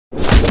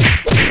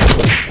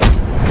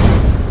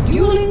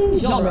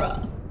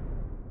genre.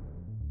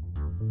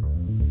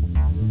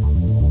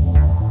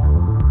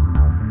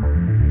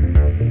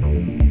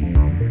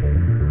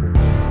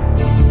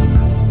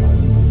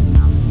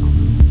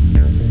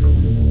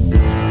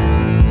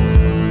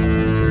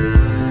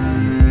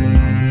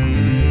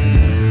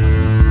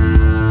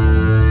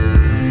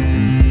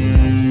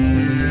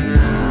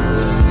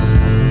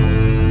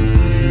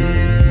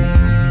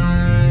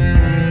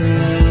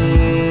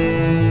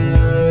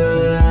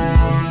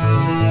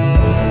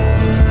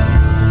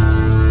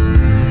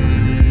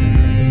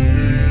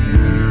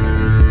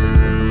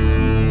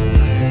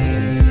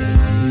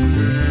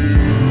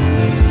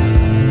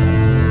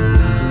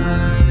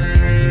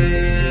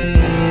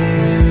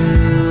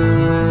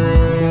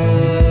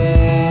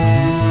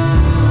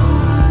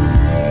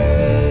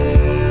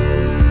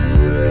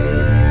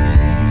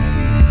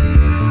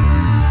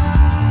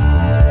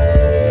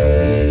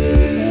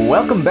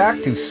 Welcome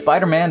back to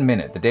Spider-Man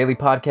Minute, the daily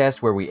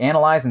podcast where we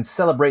analyze and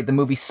celebrate the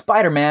movie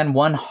Spider-Man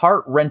one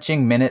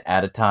heart-wrenching minute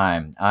at a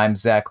time. I'm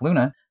Zach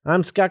Luna.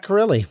 I'm Scott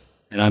Corelli.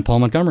 And I'm Paul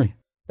Montgomery.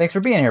 Thanks for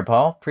being here,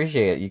 Paul.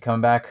 Appreciate it. You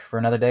coming back for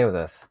another day with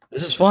us.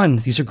 This is fun.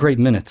 These are great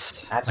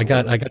minutes.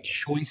 Absolutely. I got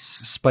choice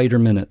spider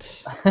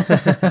minutes.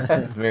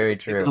 That's very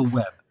true.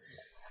 The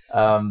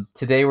web.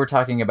 Today we're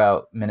talking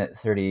about minute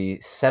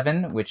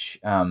 37, which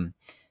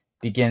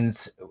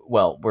begins,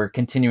 well, we're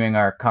continuing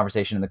our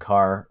conversation in the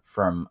car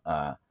from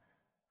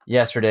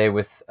yesterday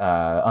with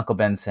Uncle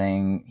Ben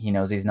saying he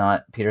knows he's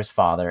not Peter's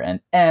father, and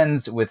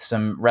ends with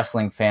some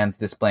wrestling fans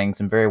displaying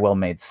some very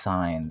well-made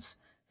signs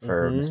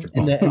for Mr.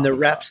 Bonesaw. And the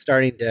rep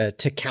starting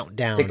to count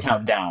down. To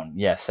count down,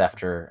 yes,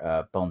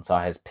 after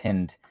Bonesaw has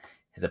pinned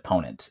his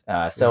opponent.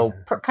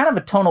 Kind of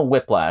a tonal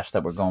whiplash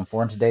that we're going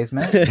for in today's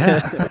minute.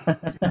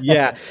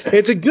 Yeah,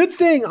 it's a good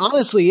thing.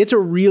 Honestly, it's a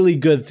really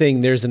good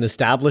thing there's an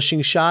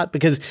establishing shot,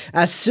 because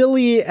as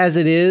silly as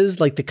it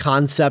is, like the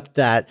concept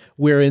that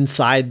we're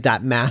inside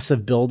that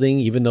massive building,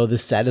 even though the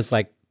set is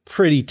like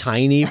pretty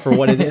tiny for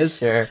what it is.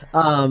 Sure.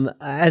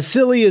 As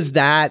silly as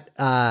that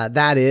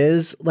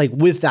is, like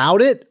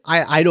without it,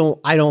 I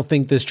don't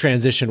think this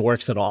transition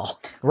works at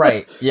all.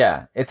 Right.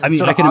 Yeah. I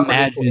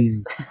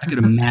could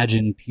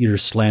imagine Peter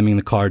slamming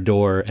the car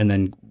door and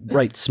then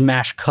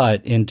smash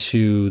cut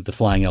into the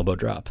flying elbow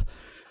drop,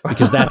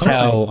 because that's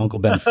how Uncle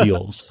Ben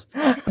feels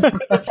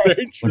That's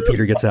very true. when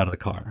Peter gets out of the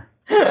car.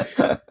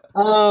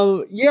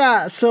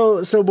 Yeah.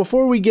 So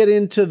before we get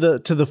into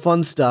the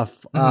fun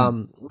stuff,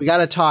 we got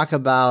to talk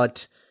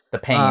about the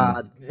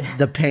pain.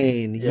 The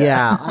pain.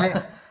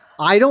 Yeah.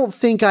 I don't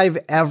think I've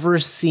ever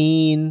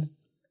seen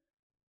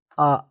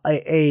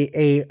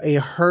a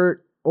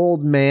hurt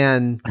old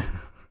man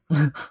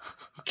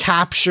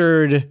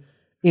captured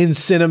in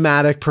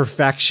cinematic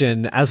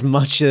perfection as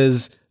much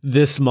as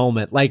this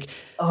moment. Like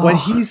when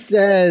he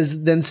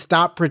says, "Then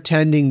stop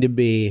pretending to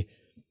be."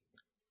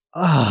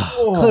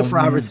 Cliff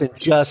Robertson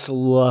just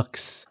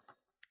looks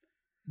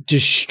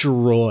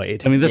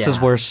destroyed. I mean, this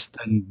is worse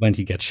than when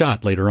he gets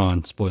shot later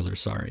on. Spoilers,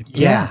 sorry.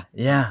 Yeah.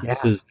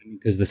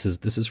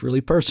 This is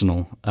really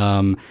personal.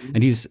 And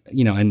he's,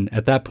 and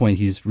at that point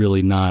he's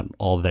really not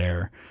all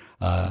there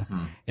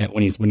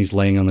when he's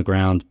laying on the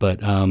ground. But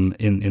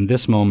in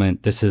this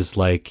moment, this is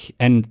like,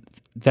 and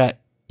that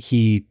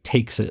he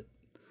takes it.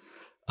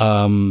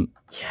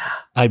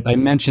 I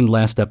mentioned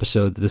last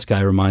episode that this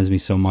guy reminds me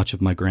so much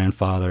of my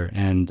grandfather,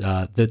 and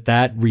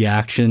that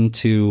reaction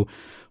to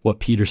what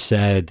Peter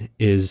said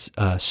is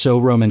so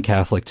Roman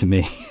Catholic to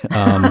me,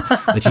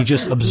 that he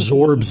just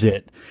absorbs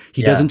it.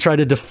 He doesn't try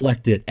to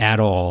deflect it at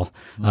all.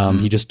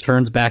 He just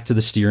turns back to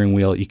the steering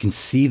wheel. You can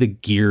see the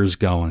gears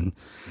going.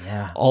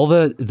 Yeah. All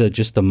the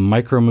just the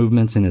micro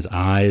movements in his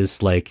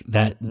eyes, like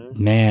that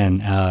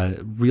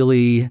man,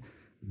 really,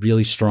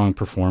 really strong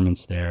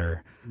performance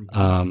there.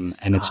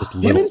 And it's just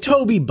him and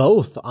Toby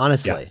both,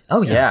 honestly.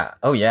 Yeah.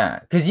 Oh yeah.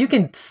 Because you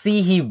can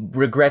see he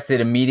regrets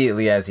it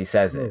immediately as he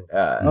says it.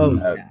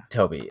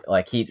 Toby,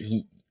 like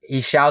he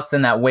shouts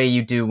in that way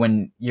you do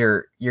when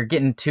you're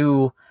getting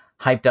too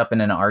hyped up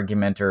in an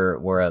argument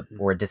or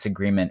a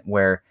disagreement,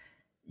 where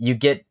you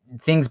get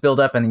things build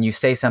up and then you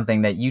say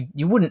something that you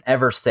wouldn't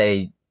ever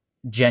say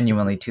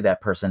genuinely to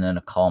that person in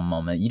a calm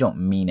moment. You don't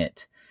mean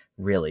it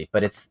really,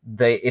 but it's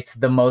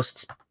the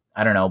most,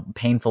 I don't know,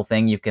 painful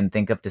thing you can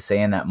think of to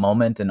say in that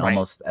moment, and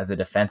almost as a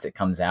defense it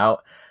comes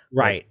out.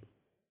 Right.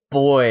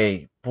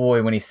 Boy,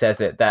 when he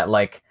says it, that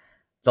like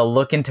the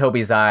look in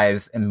Toby's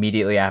eyes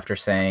immediately after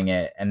saying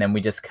it, and then we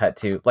just cut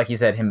to, like you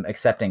said, him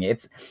accepting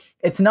it.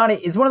 It's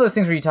one of those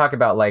things where you talk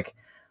about like,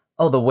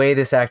 oh, the way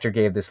this actor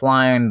gave this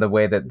line, the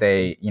way that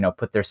they,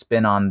 put their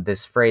spin on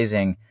this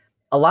phrasing.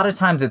 A lot of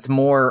times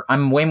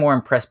I'm way more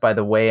impressed by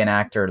the way an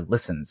actor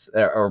listens,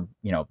 or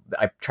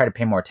I try to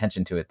pay more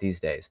attention to it these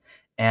days.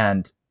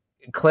 And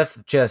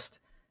Cliff just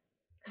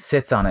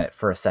sits on it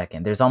for a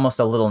second. There's almost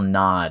a little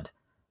nod.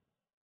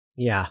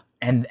 Yeah.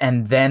 And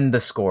then the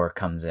score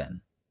comes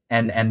in.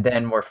 And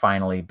then we're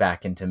finally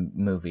back into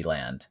movie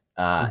land.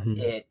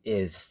 It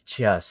is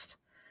just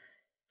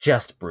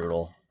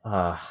brutal.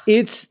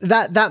 It's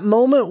that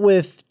moment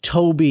with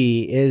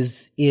Toby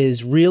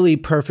is really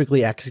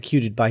perfectly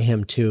executed by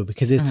him too,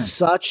 because it's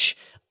such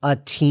a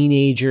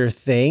teenager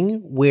thing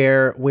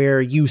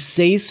where you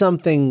say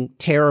something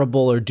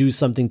terrible or do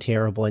something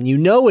terrible and you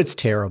know it's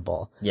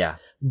terrible. Yeah.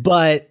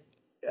 But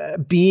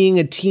being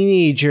a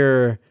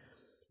teenager,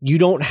 you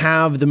don't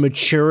have the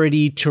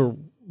maturity to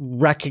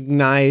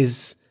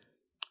recognize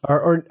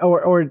or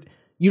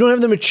you don't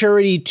have the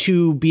maturity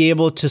to be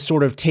able to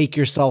sort of take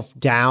yourself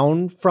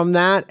down from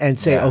that and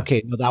say,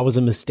 okay, no, that was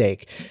a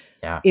mistake.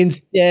 Yeah.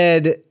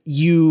 Instead,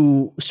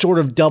 you sort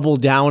of double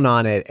down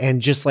on it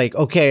and just like,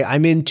 okay,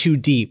 I'm in too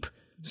deep.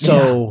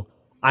 So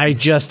I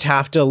just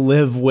have to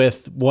live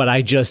with what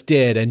I just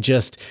did and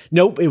just,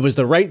 nope, it was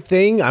the right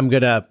thing. I'm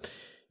going to,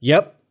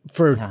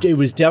 it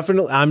was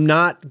definitely, I'm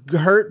not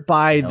hurt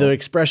by the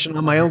expression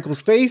on my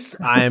uncle's face.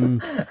 I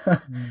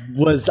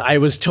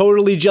was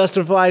totally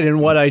justified in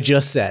what I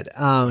just said.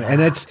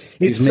 And it's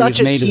such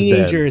a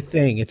teenager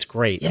thing. It's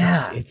great.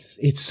 Yeah.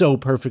 It's so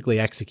perfectly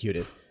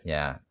executed.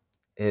 Yeah.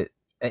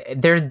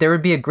 There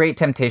would be a great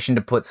temptation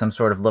to put some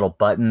sort of little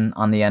button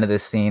on the end of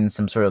this scene,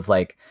 some sort of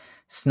like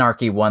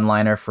snarky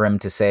one-liner for him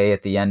to say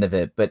at the end of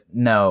it. But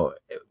no,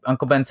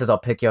 Uncle Ben says, I'll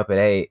pick you up at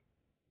 8.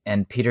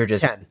 And Peter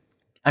just... 10.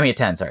 At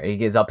 10, sorry. He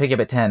goes, I'll pick you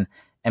up at 10.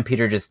 And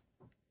Peter just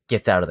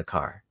gets out of the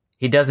car.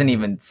 He doesn't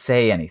even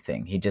say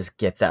anything. He just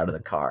gets out of the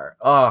car.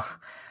 Oh,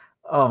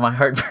 my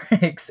heart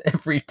breaks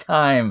every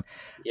time.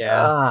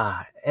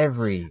 Yeah.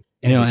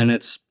 And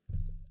it's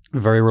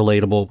very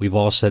relatable. We've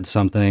all said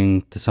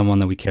something to someone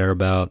that we care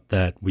about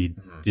that we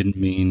didn't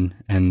mean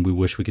and we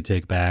wish we could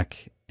take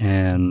back.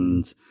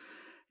 And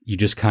you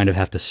just kind of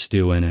have to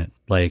stew in it.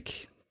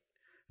 Like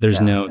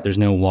there's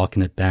no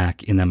walking it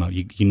back in that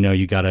moment.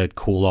 You got to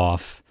cool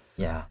off.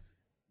 Yeah.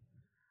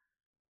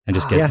 And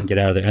just get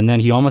out of there. And then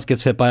he almost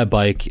gets hit by a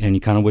bike and you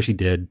kind of wish he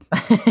did.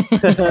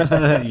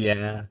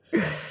 Yeah.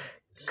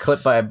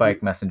 Clipped by a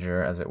bike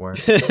messenger, as it were.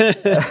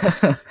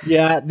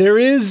 Yeah, there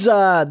is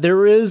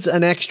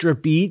an extra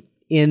beat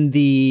in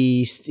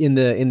the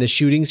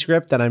shooting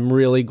script that I'm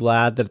really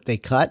glad that they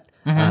cut.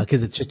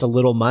 Because it's just a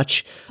little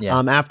much. Yeah.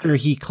 After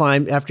he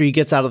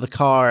gets out of the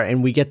car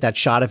and we get that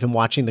shot of him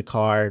watching the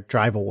car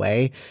drive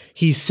away,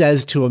 he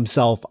says to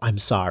himself, "I'm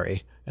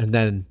sorry," and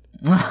then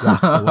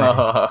walks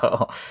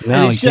away.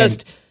 And it's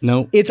just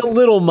it's a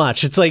little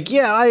much. It's like,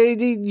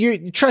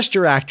 you trust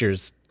your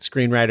actors,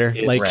 screenwriter.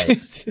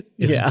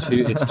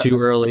 It's too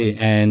early,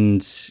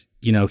 and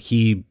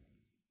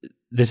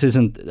this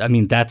isn't. I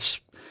mean, that's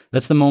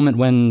the moment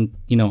when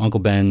Uncle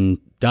Ben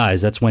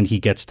dies. That's when he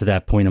gets to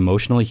that point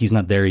emotionally. He's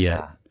not there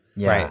yet.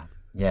 Right.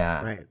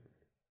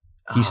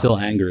 He's still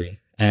angry,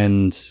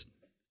 and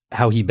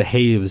how he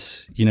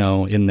behaves,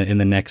 in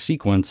the next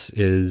sequence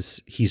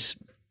is he's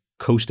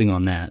coasting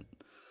on that.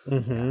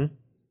 Mm-hmm.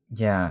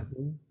 Yeah.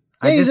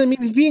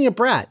 He's being a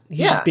brat.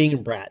 He's just being a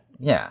brat.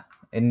 Yeah,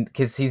 and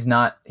because he's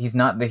not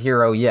the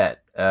hero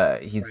yet.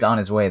 He's on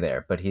his way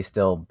there, but he's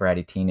still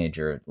bratty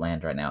teenager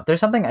land right now. There's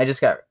something I just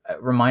got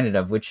reminded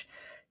of, which.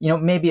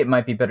 Maybe it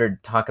might be better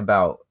to talk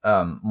about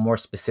more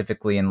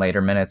specifically in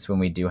later minutes when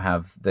we do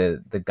have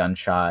the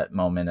gunshot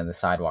moment and the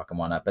sidewalk and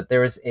whatnot. But there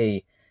was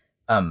an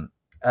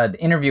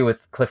interview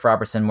with Cliff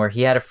Robertson where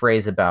he had a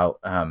phrase about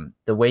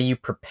the way you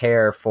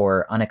prepare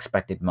for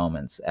unexpected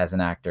moments as an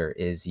actor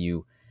is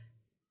you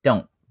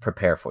don't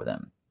prepare for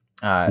them.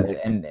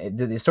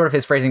 And sort of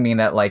his phrasing being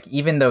that, like,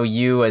 even though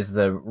you as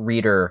the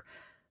reader,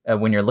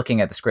 when you're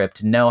looking at the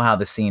script, know how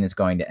the scene is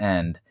going to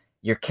end,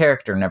 your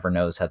character never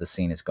knows how the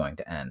scene is going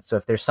to end. So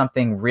if there's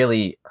something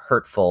really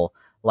hurtful,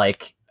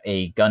 like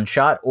a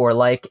gunshot or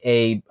like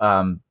a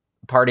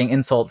parting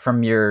insult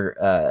from your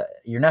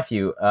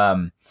nephew,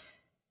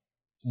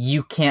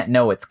 you can't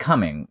know it's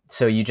coming.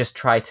 So you just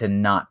try to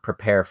not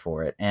prepare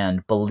for it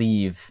and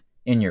believe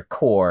in your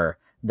core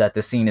that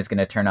the scene is going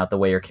to turn out the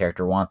way your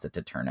character wants it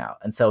to turn out.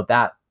 And so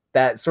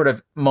that sort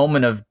of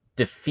moment of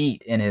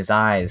defeat in his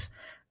eyes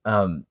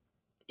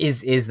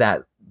is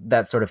that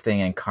sort of thing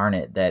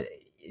incarnate, that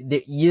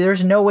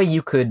there's no way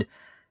you could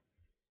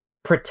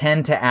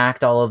pretend to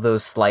act all of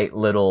those slight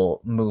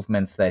little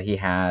movements that he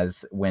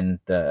has when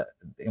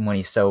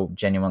he's so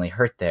genuinely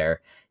hurt there.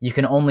 You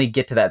can only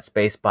get to that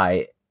space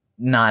by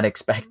not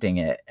expecting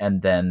it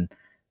and then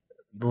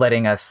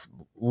letting us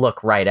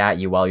look right at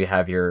you while you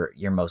have your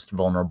most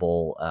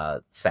vulnerable,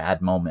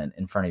 sad moment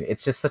in front of you.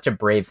 It's just such a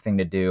brave thing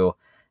to do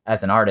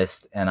as an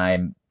artist, and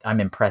I'm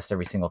impressed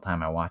every single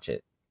time I watch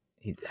it.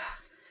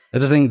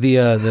 That's the thing.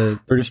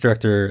 The British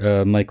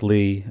director Mike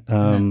Leigh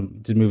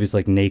did movies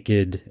like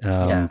Naked,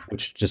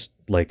 which just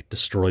like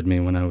destroyed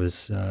me when I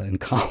was in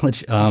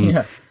college,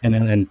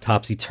 and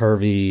Topsy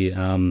Turvy,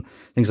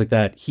 things like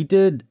that. He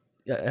did.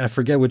 I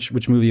forget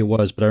which movie it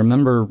was, but I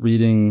remember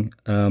reading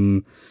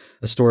a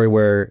story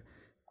where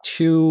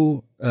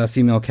two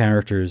female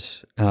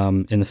characters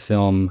in the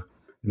film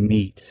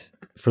meet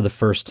for the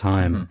first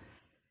time,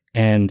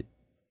 and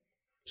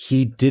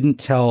he didn't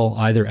tell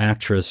either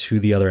actress who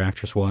the other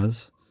actress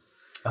was.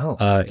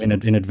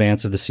 In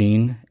advance of the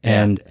scene,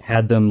 and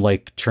had them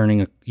like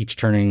each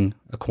turning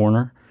a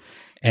corner,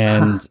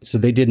 And so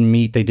they didn't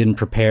meet, they didn't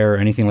prepare or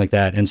anything like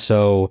that. And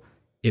so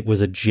it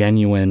was a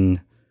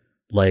genuine,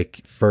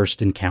 like,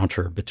 first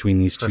encounter between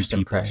these two people.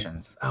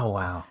 Impressions. Oh,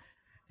 wow.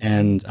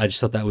 And I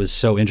just thought that was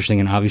so interesting.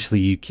 And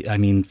obviously,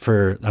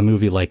 for a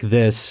movie like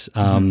this,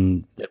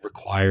 that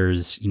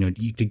requires, you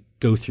to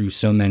go through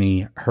so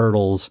many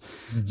hurdles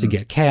to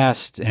get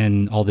cast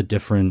and all the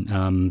different,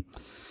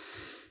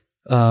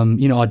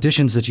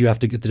 auditions that you have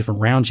to get, the different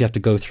rounds you have to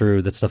go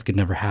through. That stuff could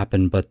never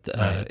happen. But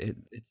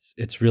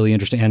it's really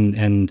interesting.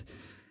 And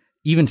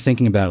even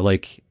thinking about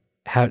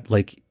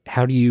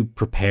how do you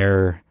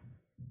prepare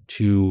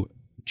to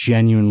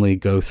genuinely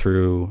go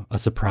through a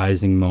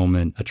surprising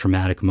moment, a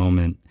traumatic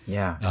moment,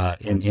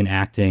 in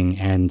acting,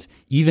 and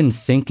even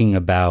thinking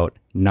about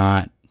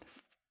not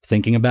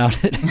thinking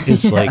about it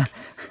is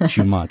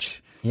too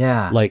much.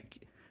 Yeah.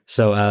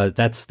 So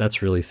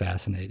that's really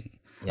fascinating.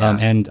 Yeah.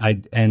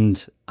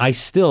 And I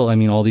still,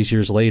 all these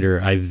years later,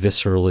 I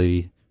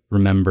viscerally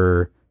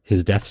remember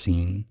his death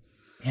scene.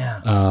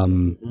 Yeah.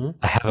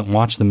 I haven't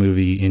watched the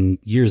movie in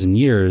years and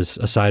years,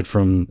 aside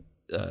from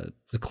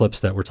the clips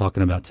that we're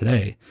talking about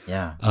today.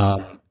 Yeah.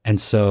 And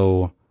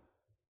so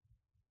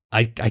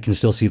I can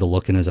still see the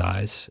look in his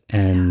eyes,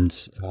 and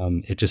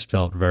it just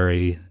felt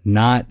very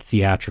not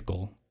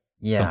theatrical.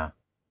 Yeah.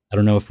 I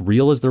don't know if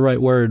real is the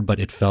right word, but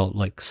it felt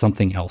like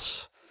something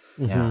else.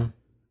 Yeah.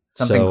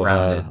 Something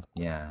grounded.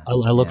 I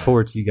look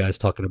forward to you guys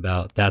talking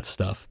about that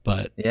stuff,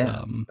 but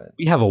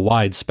we have a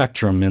wide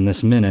spectrum in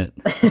this minute.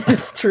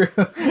 It's true.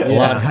 A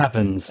lot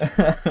happens.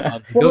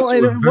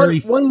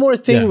 One more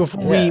thing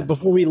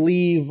before we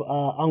leave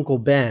Uncle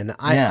Ben.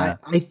 I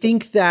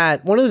think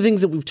that one of the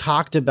things that we've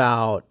talked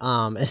about,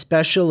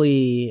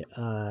 especially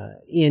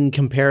in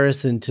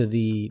comparison to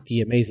the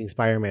Amazing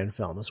Spider-Man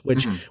films,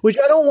 which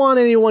I don't want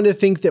anyone to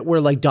think that we're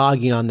like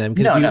dogging on them,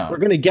 because we're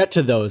going to get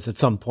to those at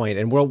some point,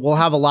 and we'll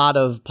have a lot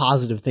of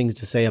positive things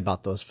to say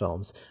about those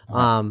films.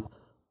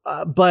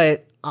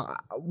 But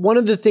one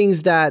of the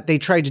things that they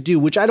tried to do,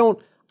 which I don't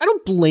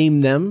blame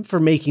them for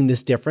making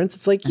this difference.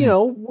 It's like,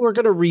 we're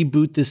going to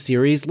reboot this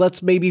series.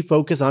 Let's maybe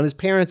focus on his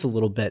parents a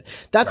little bit.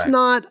 That's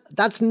not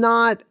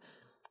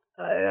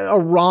a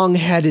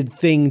wrong-headed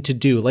thing to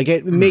do. Like,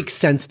 it makes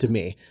sense to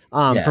me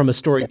from a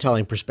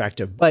storytelling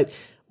perspective. But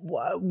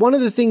one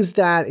of the things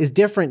that is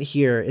different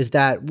here is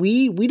that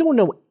we don't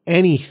know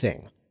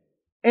anything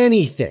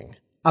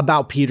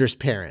about Peter's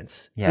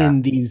parents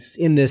in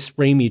this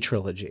Raimi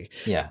trilogy.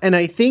 Yeah. And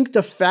I think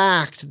the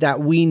fact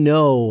that we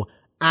know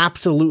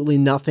absolutely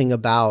nothing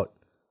about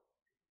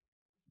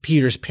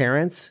Peter's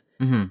parents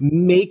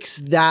makes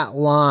that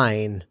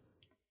line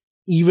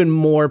even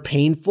more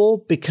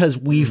painful, because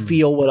we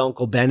feel what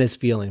Uncle Ben is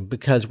feeling,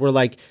 because we're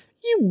like,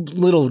 you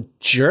little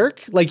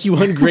jerk, like, you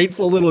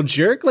ungrateful little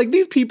jerk, like,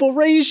 these people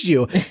raised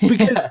you,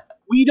 because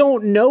we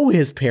don't know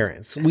his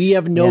parents. We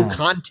have no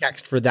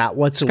context for that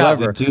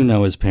whatsoever. Scott, we do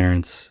know his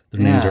parents.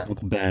 Their names are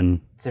Uncle Ben.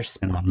 They're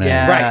and right.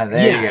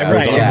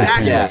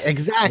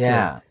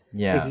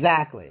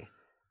 Exactly.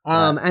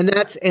 And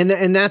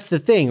that's the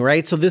thing,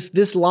 right? So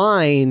this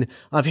line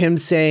of him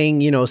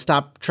saying,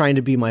 stop trying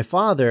to be my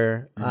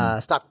father,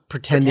 stop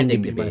pretending to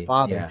be my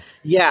father.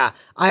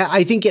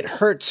 I think it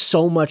hurts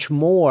so much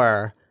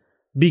more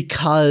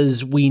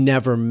because we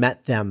never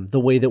met them the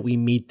way that we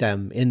meet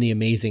them in the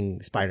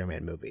Amazing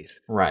Spider-Man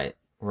movies. Right.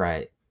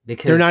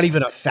 Because they're not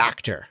even a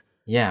factor.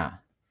 Yeah.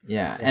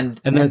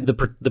 And then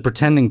the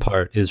pretending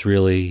part is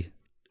really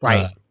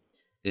right.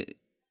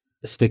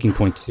 A sticking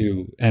point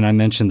too. And I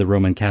mentioned the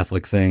Roman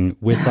Catholic thing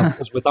with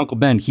Uncle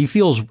Ben. He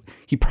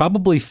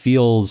probably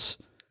feels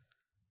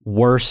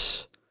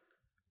worse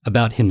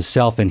about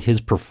himself and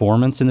his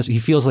performance in this. He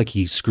feels like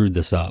he screwed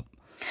this up.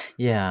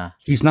 Yeah.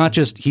 He's not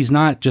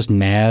just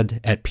mad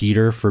at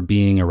Peter for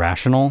being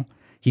irrational.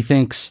 He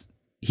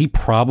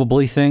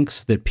probably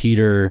thinks that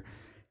Peter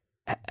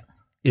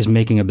is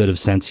making a bit of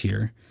sense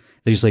here.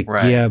 That he's like,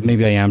 yeah,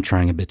 maybe I am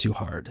trying a bit too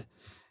hard.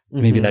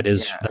 Maybe that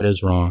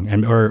is wrong.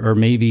 And or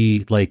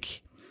maybe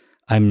like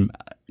I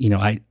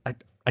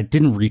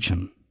didn't reach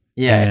him.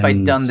 Yeah, if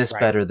I'd done this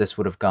better, this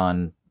would have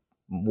gone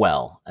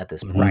well at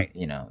this point.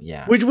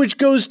 Right. Which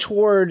goes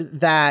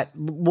toward that,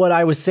 what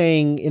I was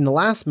saying in the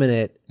last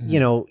minute,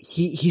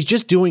 he's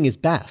just doing his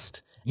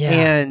best. Yeah.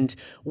 And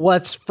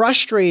what's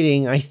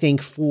frustrating, I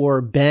think, for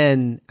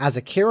Ben as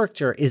a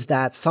character is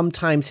that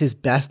sometimes his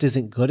best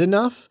isn't good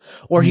enough,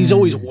 or he's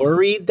always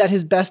worried that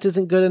his best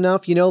isn't good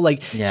enough. He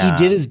did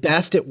his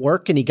best at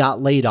work and he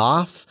got laid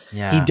off.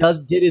 Yeah. He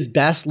did his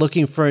best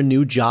looking for a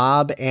new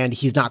job and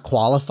he's not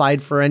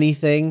qualified for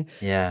anything.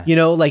 Yeah.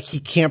 He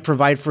can't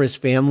provide for his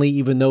family,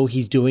 even though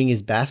he's doing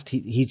his best.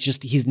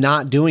 He's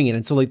not doing it.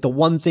 And so the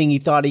one thing he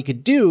thought he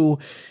could do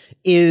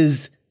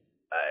is,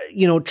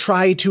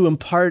 try to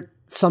impart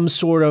some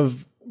sort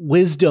of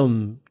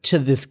wisdom to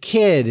this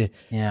kid.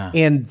 Yeah.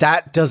 And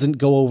that doesn't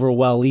go over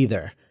well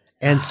either.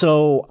 And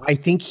so I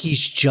think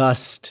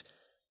the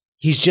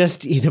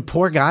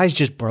poor guy's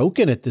just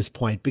broken at this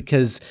point,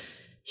 because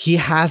he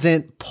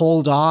hasn't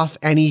pulled off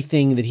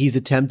anything that he's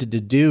attempted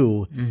to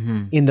do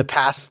in the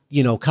past,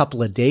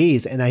 couple of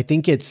days. And I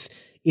think it's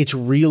it's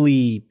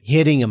really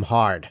hitting him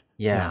hard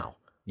now.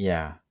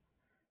 Yeah.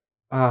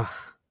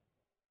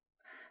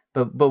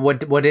 But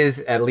what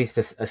is at least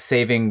a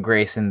saving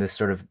grace in this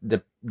sort of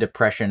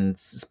depression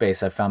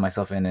space I've found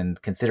myself in,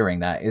 and considering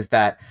that, is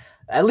that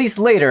at least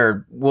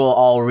later we'll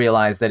all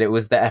realize that it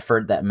was the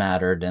effort that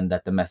mattered and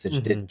that the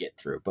message did get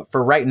through. But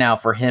for right now,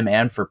 for him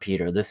and for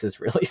Peter, this is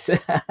really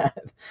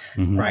sad.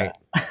 Right.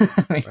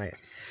 Right.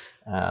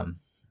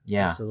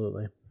 Yeah.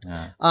 Absolutely.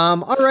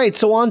 All right.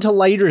 So on to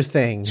lighter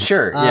things.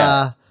 Sure.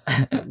 Yeah.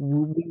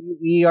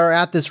 We are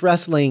at this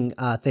wrestling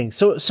thing.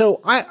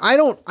 So I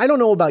don't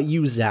know about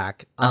you,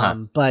 Zach,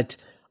 but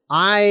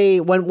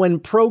when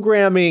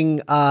programming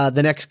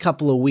the next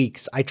couple of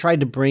weeks, I tried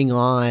to bring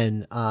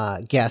on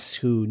guests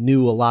who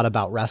knew a lot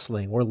about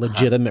wrestling, or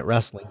legitimate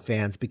wrestling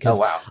fans, because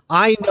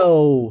I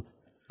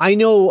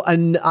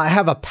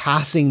have a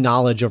passing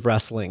knowledge of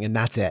wrestling, and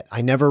that's it.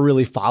 I never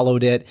really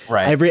followed it.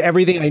 Right.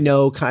 Everything I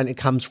know kind of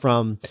comes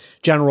from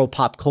general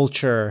pop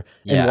culture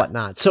and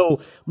whatnot. So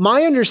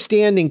my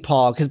understanding,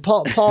 Paul, because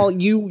Paul,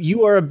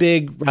 you are a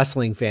big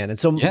wrestling fan, and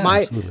so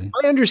my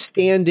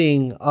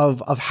understanding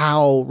of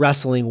how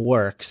wrestling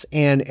works,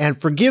 and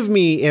forgive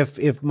me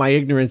if my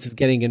ignorance is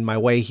getting in my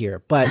way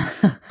here, but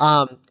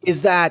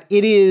is that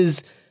it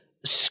is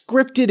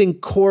scripted and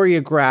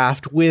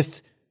choreographed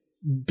with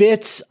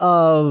bits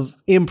of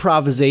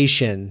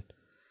improvisation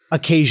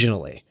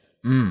occasionally.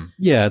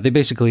 Yeah, they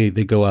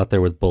go out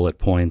there with bullet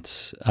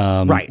points.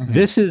 Right.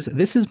 This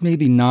is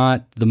maybe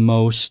not the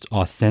most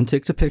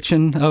authentic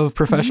depiction of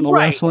professional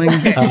wrestling.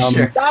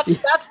 Sure.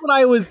 That's what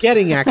I was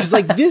getting at, because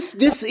like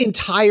this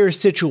entire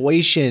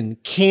situation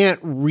can't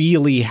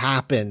really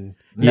happen.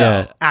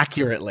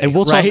 Accurately. And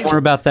we'll talk more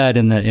about that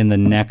in the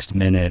next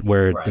minute,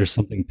 where there's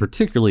something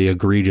particularly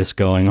egregious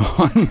going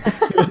on.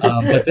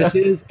 But this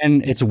is,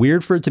 and it's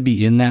weird for it to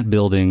be in that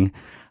building.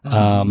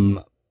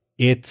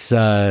 It's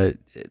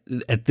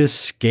at this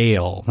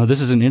scale. Now,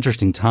 this is an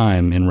interesting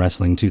time in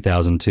wrestling,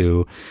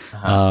 2002.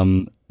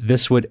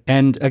 This would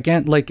end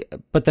again,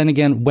 but then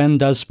again, when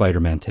does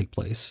Spider-Man take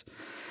place?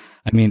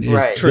 I mean,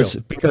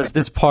 because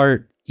this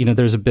part,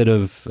 there's a bit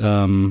of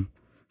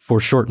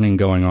foreshortening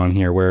going on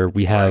here, where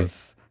we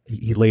have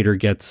he later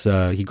gets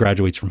he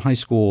graduates from high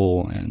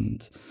school,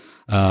 and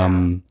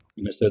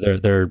so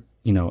they're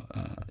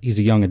he's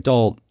a young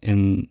adult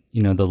in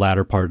the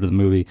latter part of the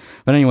movie.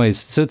 But anyways,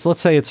 so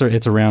let's say it's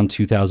around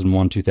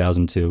 2001,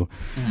 2002,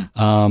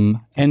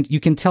 and you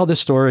can tell this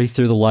story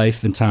through the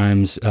life and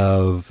times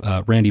of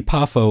Randy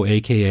Poffo,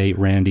 aka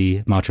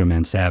Randy Macho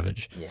Man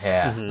Savage.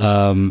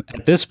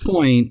 At this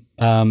point,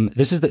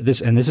 this is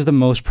the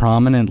most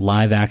prominent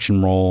live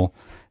action role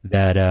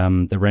that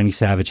Randy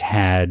Savage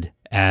had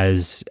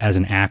as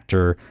an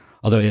actor,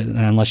 although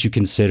unless you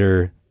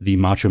consider the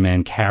Macho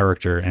Man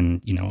character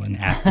and an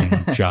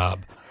acting job.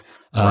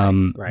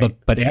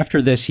 But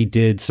after this, he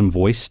did some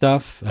voice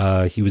stuff.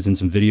 He was in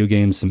some video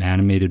games, some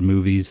animated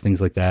movies, things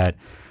like that.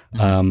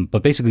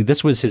 But basically,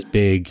 this was his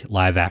big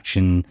live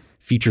action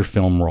feature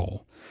film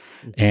role.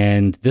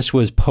 And this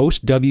was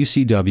post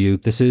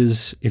WCW. This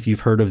is, if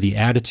you've heard of the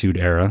Attitude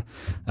Era,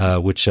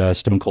 which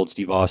Stone Cold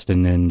Steve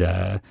Austin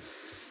and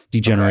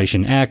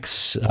Degeneration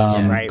X,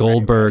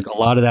 Goldberg, a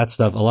lot of that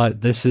stuff.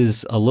 This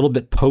is a little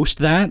bit post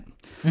that.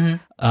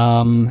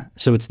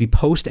 So it's the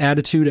post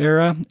Attitude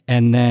Era,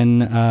 and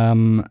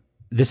then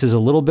this is a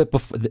little bit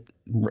before.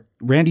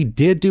 Randy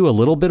did do a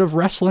little bit of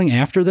wrestling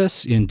after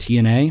this in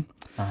TNA,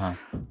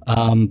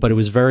 but it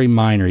was very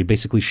minor. He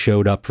basically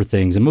showed up for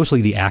things, and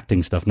mostly the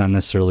acting stuff, not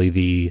necessarily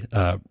the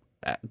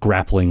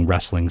grappling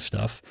wrestling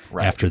stuff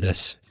after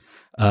this.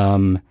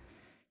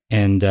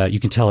 And you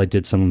can tell I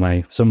did some of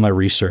my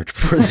research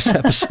for this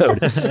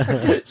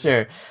episode.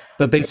 Sure.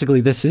 But basically,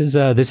 this is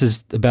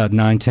about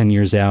 9-10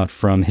 years out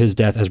from his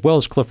death, as well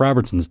as Cliff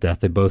Robertson's death.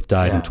 They both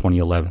died in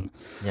 2011.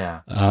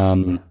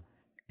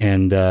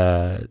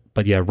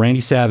 But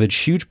Randy Savage,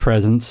 huge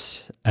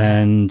presence,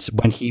 and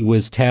when he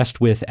was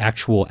tasked with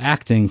actual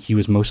acting, he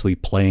was mostly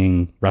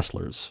playing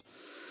wrestlers.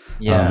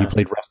 He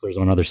played wrestlers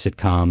on other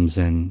sitcoms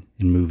and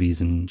in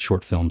movies and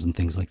short films and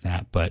things like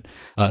that. But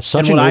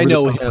what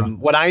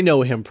I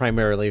know him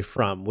primarily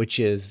from, which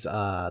is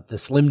the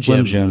Slim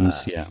Jim. Slim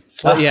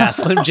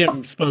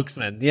Jim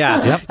spokesman. When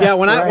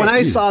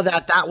I saw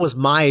that was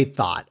my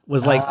thought.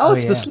 Was like,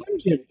 it's the Slim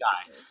Jim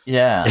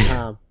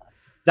guy.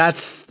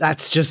 That's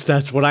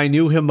what I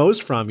knew him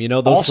most from.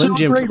 Those also Slim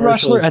Jim a great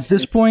wrestler. At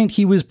this point,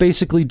 he was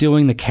basically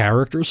doing the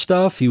character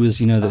stuff. He was,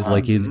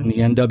 like in the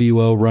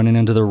NWO, running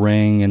into the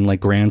ring and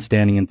like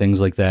grandstanding and things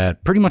like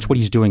that. Pretty much what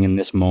he's doing in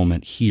this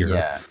moment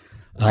here.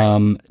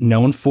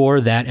 Known for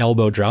that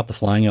elbow drop, the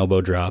flying elbow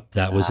drop.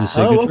 That was his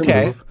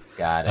signature move.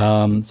 Got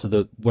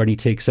it. When he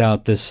takes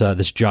out this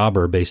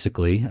jobber,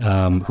 basically,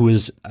 who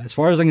is, as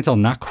far as I can tell,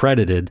 not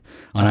credited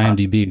on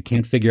IMDb. You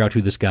can't figure out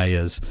who this guy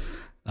is.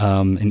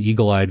 An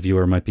eagle-eyed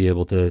viewer might be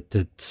able to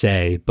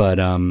say, but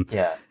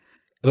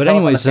But tell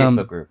anyways, us on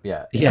the Facebook group,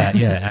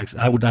 yeah.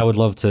 I would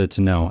love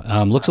to know.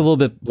 Looks a little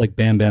bit like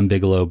Bam Bam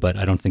Bigelow, but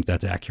I don't think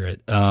that's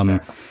accurate.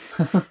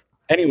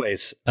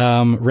 Anyways,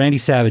 Randy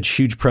Savage,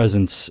 huge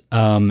presence,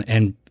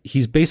 and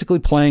he's basically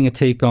playing a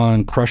take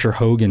on Crusher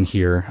Hogan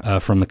here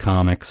from the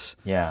comics.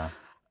 Yeah.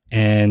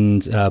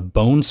 And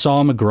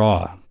Bonesaw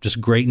McGraw, just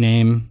great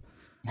name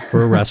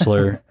for a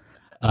wrestler.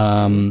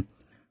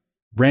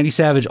 Randy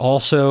Savage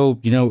also,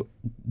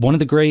 one of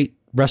the great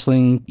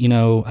wrestling,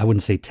 I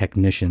wouldn't say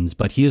technicians,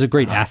 but he is a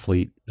great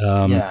athlete.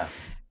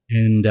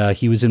 And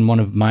he was in one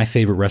of my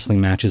favorite wrestling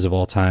matches of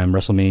all time,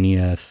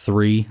 WrestleMania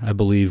 3, I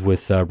believe,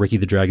 with Ricky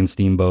the Dragon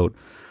Steamboat.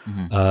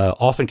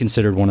 Often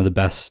considered one of the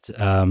best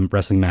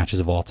wrestling matches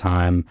of all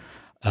time.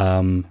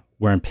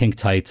 Wearing pink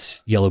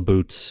tights, yellow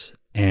boots.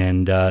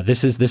 And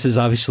this is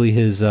obviously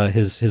his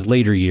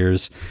later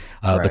years,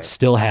 but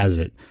still has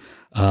it.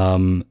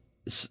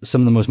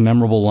 Some of the most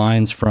memorable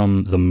lines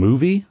from the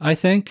movie, I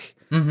think.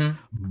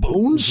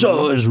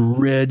 Bonesaw is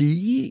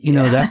ready.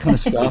 That kind of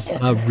stuff.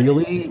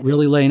 Really,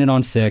 really laying it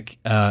on thick.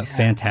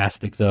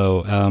 Fantastic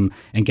though,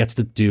 and gets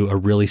to do a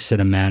really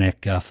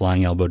cinematic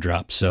flying elbow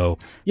drop. So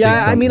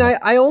I mean,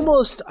 I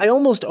almost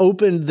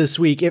opened this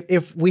week.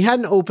 If we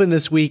hadn't opened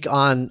this week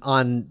on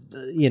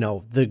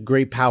the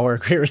great power,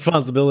 great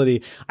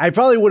responsibility, I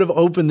probably would have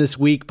opened this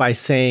week by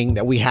saying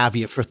that we have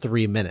you for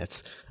 3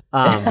 minutes.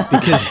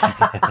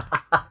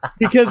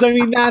 Because I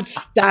mean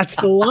that's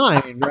the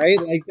line, right?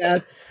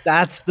 Like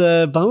that's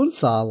the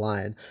Bonesaw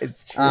line.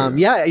 It's true.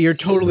 You're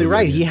totally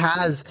right. He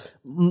has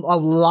a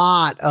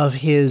lot of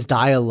his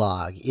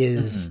dialogue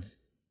is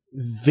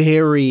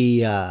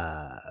very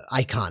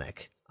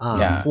iconic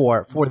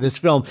for this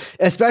film,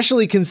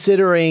 especially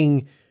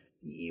considering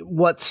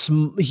it's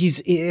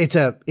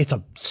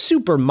a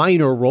super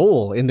minor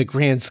role in the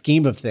grand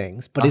scheme of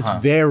things, but it's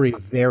very,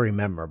 very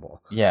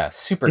memorable. Yeah,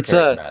 super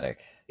charismatic.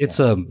 It's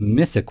a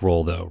mythic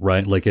role though,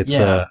 right? Like it's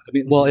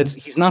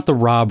he's not the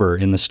robber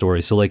in the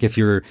story. So like if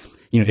you're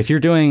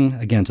doing,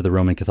 again, to the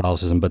Roman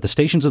Catholicism, but the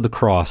Stations of the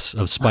Cross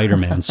of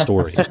Spider-Man's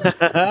story,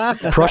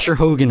 Crusher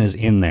Hogan is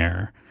in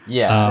there.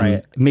 Yeah,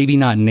 maybe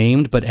not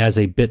named, but as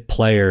a bit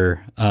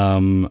player,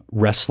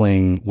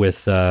 wrestling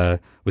with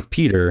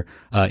Peter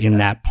in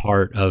that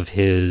part of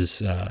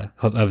his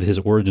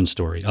origin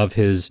story, of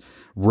his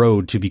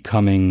road to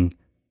becoming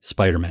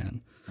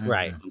Spider-Man.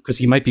 Right. Because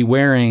he might be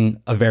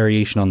wearing a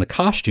variation on the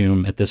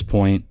costume at this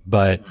point,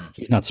 but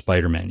he's not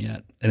Spider-Man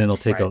yet. And it'll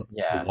take a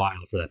while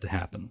for that to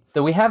happen.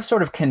 Though we have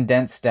sort of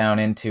condensed down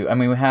into, I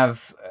mean, we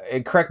have,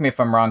 correct me if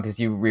I'm wrong, because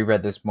you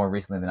reread this more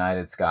recently than I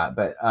did, Scott,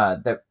 but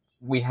that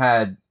we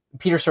had,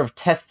 Peter sort of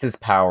tests his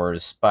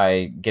powers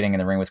by getting in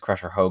the ring with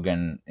Crusher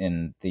Hogan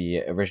in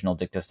the original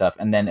Dicto stuff,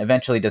 and then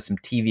eventually does some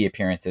TV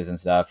appearances and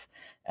stuff,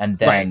 and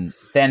then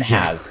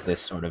has this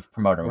sort of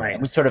promoter moment.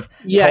 And we sort of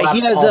he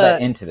has all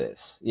that into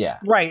this.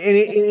 Right.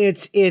 And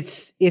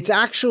it's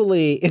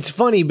actually, it's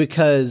funny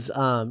because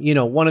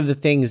one of the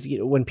things,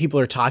 when people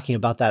are talking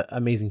about that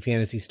Amazing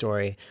Fantasy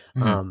story,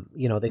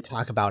 they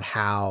talk about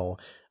how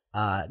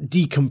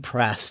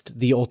decompressed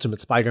the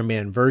Ultimate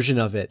Spider-Man version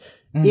of it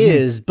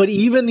is, but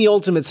even the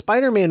Ultimate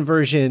Spider-Man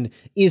version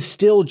is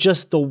still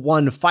just the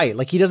one fight.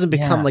 Like he doesn't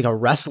become like a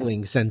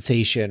wrestling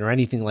sensation or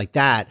anything like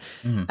that.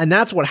 And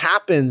that's what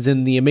happens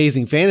in the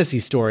Amazing Fantasy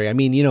story. I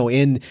mean,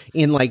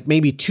 in like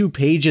maybe 2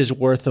 pages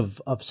worth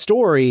of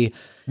story,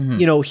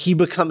 he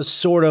becomes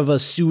sort of a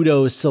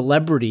pseudo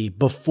celebrity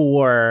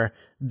before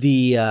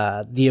the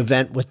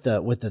event with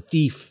the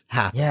thief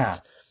happens.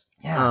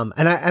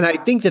 And I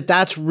think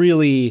that's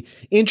really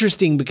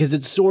interesting because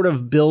it sort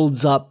of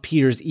builds up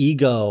Peter's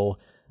ego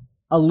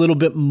a little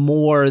bit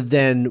more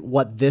than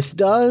what this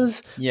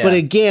does. But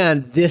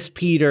again, this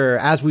Peter,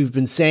 as we've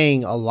been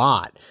saying a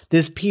lot,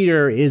 this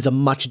Peter is a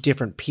much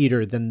different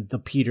Peter than the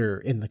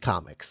Peter in the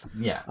comics.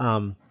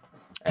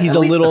 He's a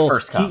little the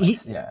first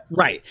comics.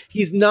 Right.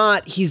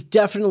 He's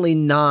definitely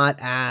not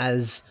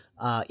as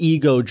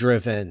ego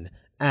driven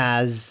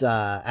as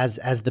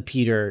the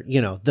Peter,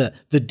 the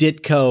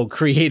Ditko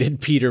created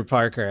Peter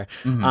Parker,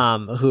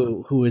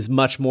 who is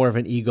much more of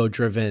an ego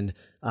driven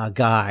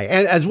guy,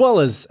 and as well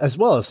as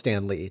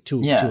Stan Lee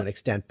to an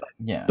extent,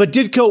 but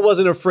Ditko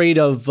wasn't afraid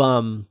of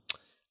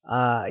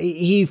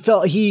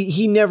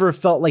he never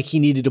felt like he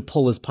needed to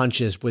pull his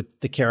punches with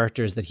the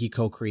characters that he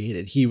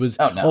co-created. He was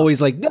always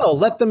like, no,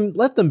 let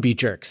them be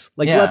jerks.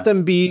 Like let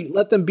them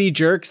be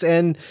jerks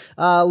and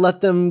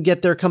let them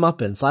get their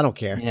comeuppance. I don't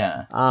care.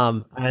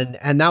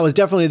 And that was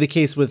definitely the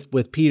case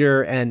with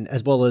Peter, and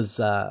as well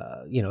as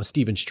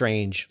Stephen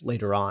Strange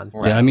later on.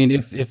 Yeah, I mean,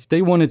 if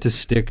they wanted to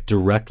stick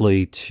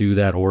directly to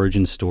that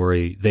origin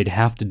story, they'd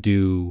have to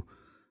do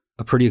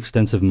a pretty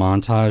extensive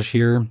montage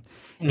here,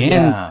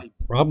 and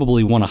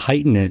probably want to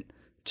heighten it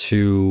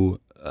to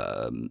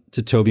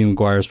Tobey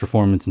Maguire's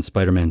performance in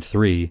Spider-Man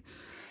 3,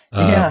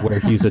 where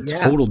he's a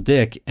total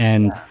dick.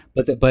 And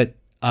but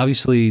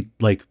obviously,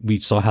 like, we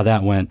saw how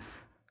that went,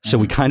 so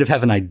we kind of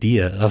have an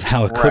idea of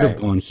how it could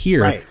have gone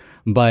here. Right.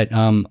 But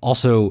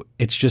also,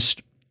 it's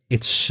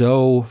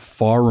so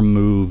far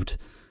removed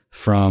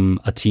from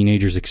a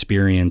teenager's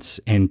experience,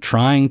 and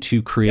trying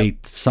to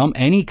create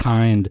any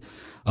kind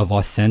of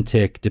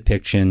authentic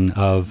depiction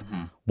of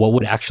what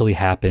would actually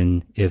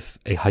happen if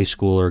a high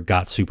schooler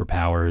got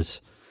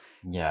superpowers,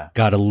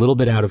 got a little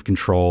bit out of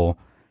control,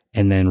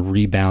 and then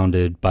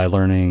rebounded by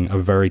learning a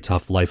very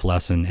tough life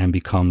lesson and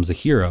becomes a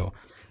hero.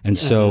 And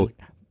so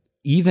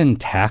even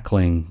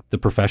tackling the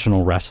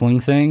professional wrestling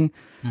thing,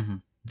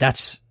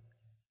 that's,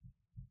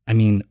 I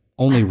mean,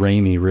 only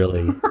Raimi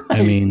really.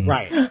 I mean,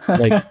 like,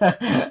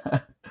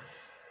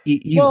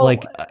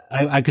 like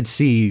I could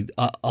see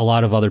a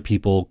lot of other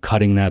people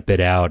cutting that bit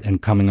out and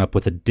coming up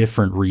with a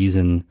different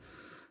reason,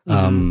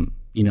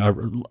 you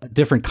know, a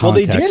different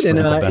context. Well, they did in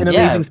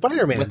Amazing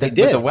Spider-Man. With they the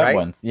did, web right?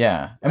 ones.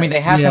 Yeah. I mean,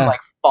 they have him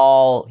like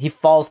fall. He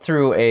falls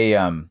through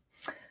a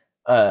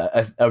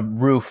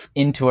roof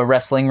into a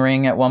wrestling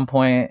ring at one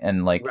point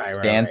and like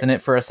stands in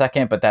it for a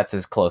second, but that's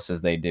as close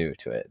as they do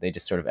to it. They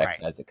just sort of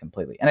excise it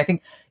completely. And I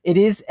think it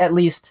is at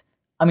least,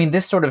 I mean,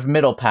 this sort of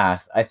middle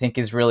path I think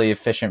is really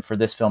efficient for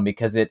this film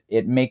because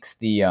it makes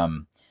the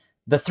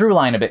through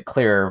line a bit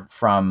clearer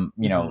from,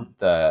 you know,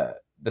 the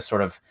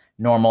sort of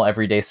normal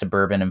everyday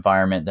suburban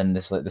environment, then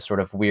this sort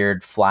of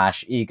weird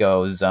flash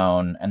ego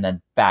zone, and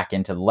then back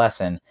into the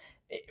lesson,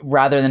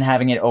 rather than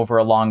having it over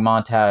a long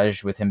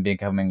montage with him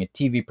becoming a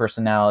TV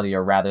personality,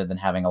 or rather than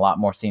having a lot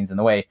more scenes in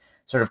the way,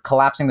 sort of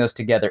collapsing those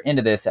together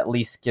into this at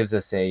least gives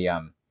us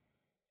a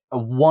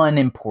one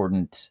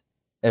important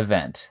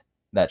event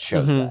that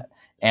shows that.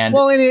 And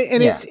well,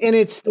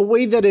 it's the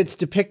way that it's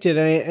depicted,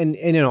 and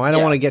you know, I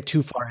don't want to get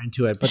too far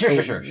into it, but sure,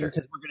 because we're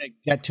going to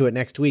get to it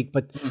next week.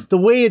 But the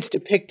way it's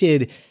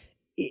depicted,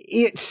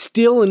 it's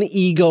still an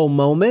ego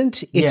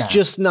moment. It's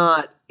just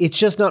not. It's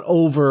just not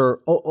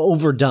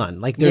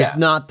overdone. Like there's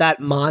not that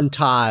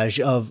montage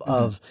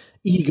of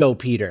ego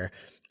Peter.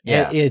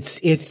 Yeah,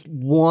 it's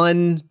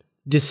one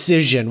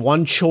decision,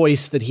 one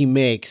choice that he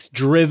makes,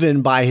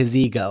 driven by his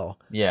ego.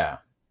 Yeah,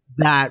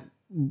 that,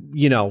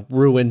 you know,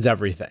 ruins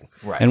everything.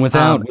 Right. And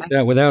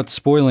without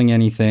spoiling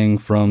anything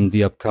from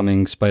the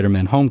upcoming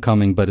Spider-Man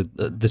Homecoming, but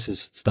this is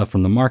stuff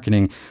from the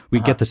marketing. We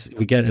get this.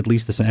 We get at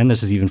least this, and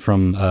this is even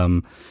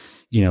from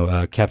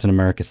Captain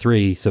America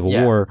 3: Civil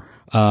War.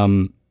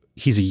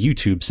 He's a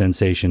YouTube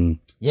sensation,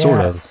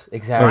 sort of.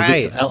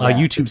 Exactly. A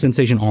YouTube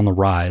sensation on the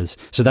rise.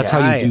 So that's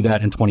how you do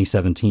that in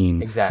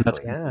 2017. Exactly.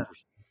 So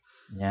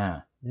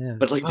Yeah.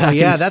 But like back in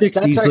the 60s,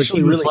 that's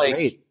actually really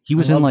great. He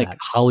was in like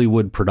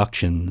Hollywood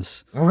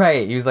productions.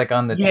 Right. He was like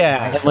on the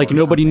like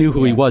nobody knew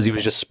who he was. He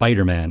was just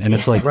Spider-Man. And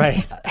it's like,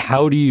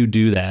 how do you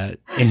do that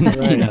in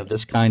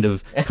this kind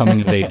of coming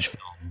of age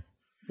film?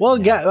 Well,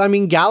 I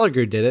mean,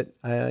 Gallagher did it.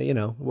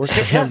 Worked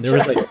for him. There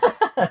was like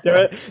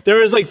there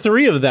was like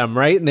three of them,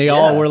 right? And they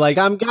all were like,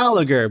 "I'm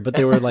Gallagher," but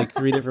they were like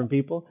three different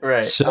people.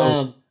 Right.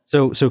 So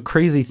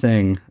crazy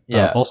thing.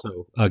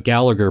 Also,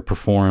 Gallagher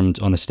performed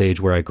on the stage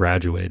where I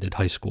graduated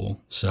high school.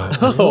 So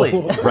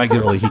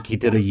regularly, he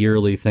did a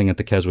yearly thing at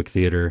the Keswick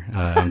Theater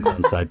in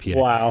Glenside,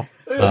 PA.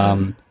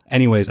 Wow.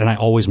 Anyways, and I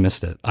always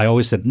missed it. I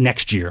always said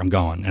next year I'm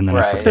going, and then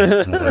I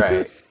forget.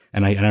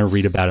 And I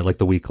read about it like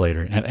the week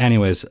later.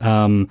 Anyways,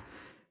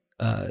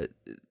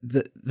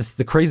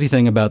 the crazy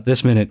thing about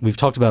this minute, we've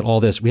talked about all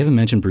this. We haven't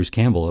mentioned Bruce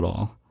Campbell at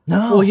all. No.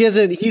 Well, he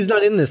hasn't. He's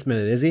not in this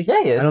minute, is he?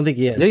 Yeah, he is. I don't think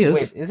he is. Yeah, he is.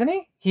 Wait, isn't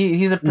he?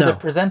 He's the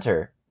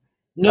presenter.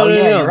 No.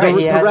 You're right.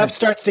 The ref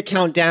starts to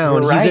count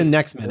down. He's in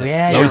next minute.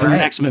 Yeah, he's in the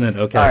next minute.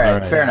 Okay. All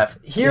right. Fair enough.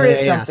 Here is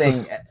something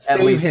So at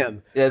least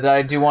him. that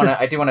I do want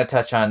to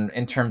touch on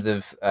in terms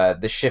of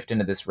the shift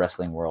into this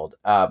wrestling world.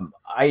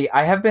 I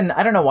have been,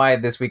 I don't know why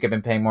this week I've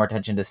been paying more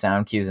attention to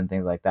sound cues and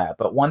things like that.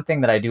 But one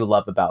thing that I do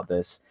love about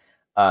this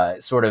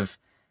sort of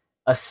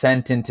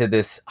ascent into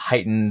this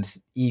heightened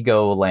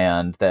ego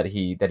land that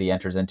he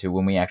enters into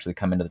when we actually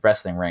come into the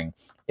wrestling ring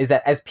is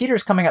that as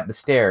Peter's coming up the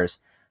stairs,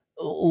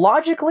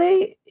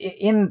 logically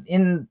in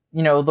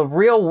the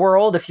real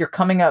world, if you're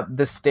coming up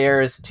the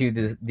stairs to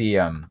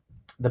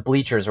the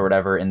bleachers or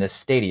whatever in this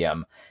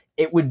stadium,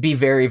 it would be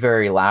very,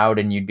 very loud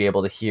and you'd be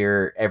able to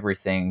hear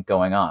everything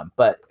going on.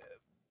 But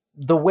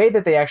the way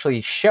that they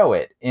actually show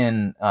it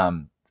in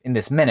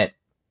this minute,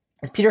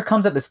 as Peter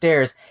comes up the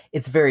stairs,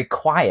 it's very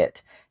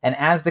quiet. And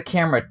as the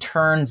camera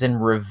turns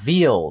and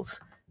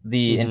reveals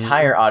the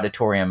entire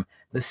auditorium,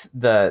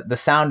 the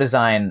sound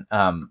design,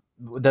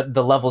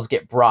 the levels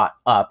get brought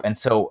up. And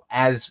so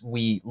as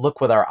we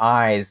look with our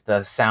eyes,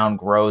 the sound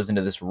grows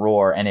into this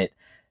roar and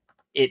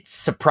it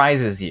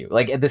surprises you.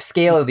 Like the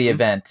scale of the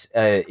event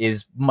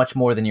is much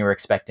more than you were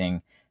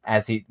expecting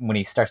when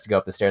he starts to go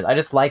up the stairs. I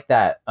just like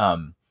that.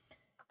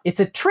 It's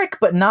a trick,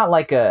 but not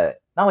like a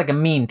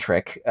mean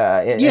trick.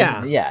 It's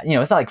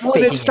not like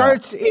faking it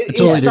starts. It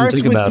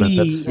starts with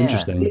That's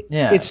interesting.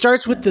 It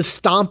starts with the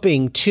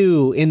stomping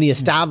too in the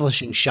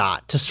establishing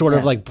shot to sort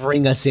of like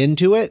bring us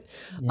into it.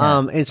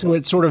 And so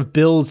it sort of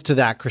builds to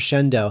that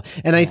crescendo.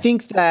 And I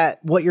think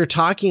that what you're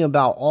talking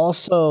about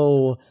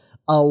also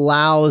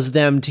allows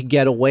them to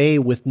get away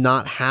with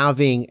not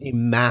having a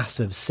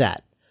massive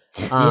set.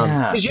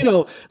 Because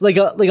like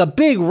a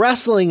big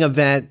wrestling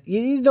event,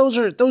 those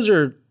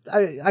are.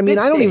 I mean,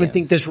 I don't even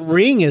think this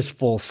ring is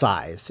full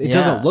size. It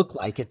doesn't look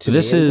like it to me.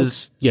 This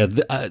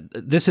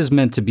is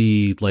meant to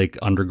be like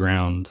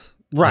underground.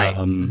 Right.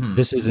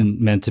 This isn't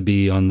meant to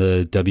be on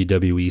the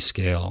WWE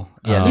scale.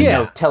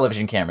 No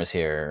television cameras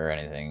here or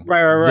anything.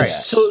 Right.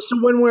 So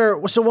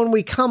when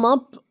we come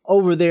up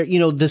over there,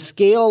 the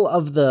scale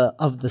of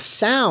the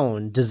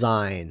sound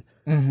design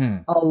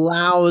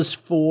allows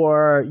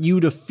for you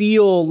to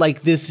feel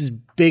like this is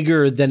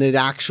bigger than it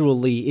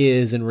actually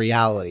is in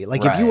reality.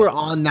 Like if you were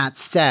on that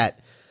set,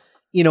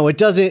 it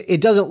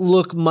doesn't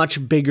look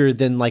much bigger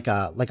than like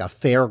a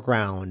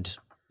fairground,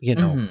 kind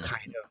of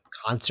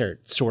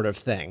concert sort of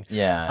thing.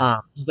 Yeah.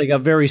 Like a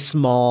very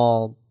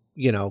small,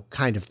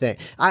 kind of thing.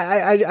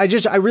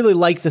 I really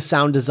like the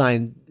sound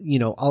design,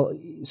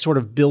 sort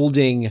of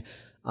building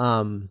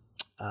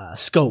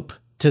scope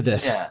to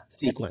this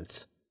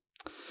sequence.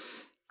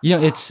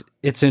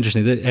 It's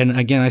interesting. And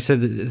again, I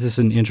said this is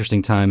an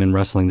interesting time in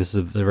wrestling. This is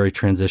a very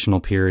transitional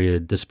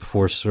period. This is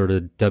before sort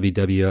of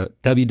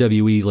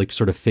WWE like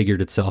sort of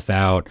figured itself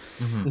out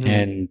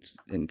and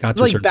got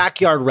to like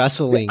backyard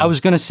wrestling. I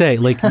was going to say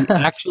like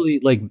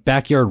actually like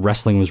backyard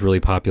wrestling was really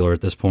popular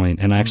at this point,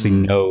 and I actually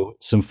know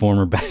some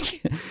former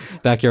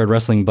backyard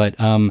wrestling, but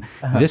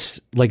this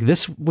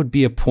would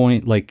be a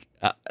point like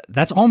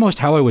that's almost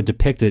how I would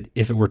depict it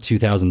if it were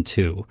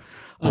 2002.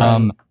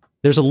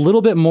 There's a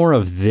little bit more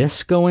of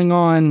this going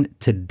on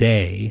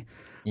today,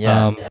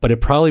 but it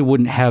probably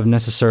wouldn't have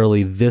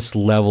necessarily this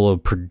level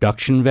of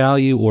production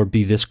value or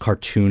be this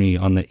cartoony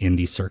on the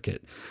indie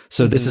circuit.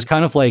 So this is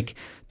kind of like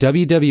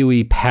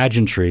WWE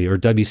pageantry or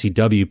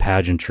WCW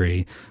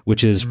pageantry,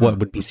 which is what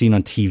would be seen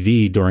on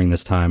TV during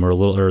this time, or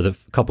the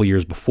couple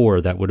years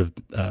before that would have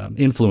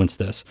influenced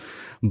this.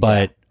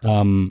 But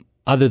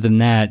other than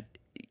that,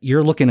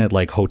 you're looking at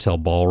like hotel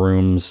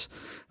ballrooms,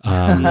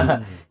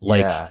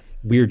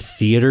 weird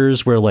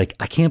theaters where like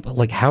I can't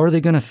like how are they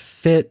going to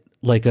fit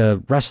like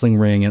a wrestling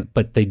ring,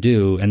 but they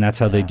do, and that's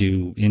how they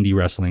do indie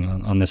wrestling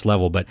on this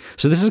level. But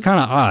so this is kind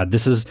of odd.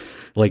 This is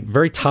like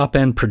very top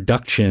end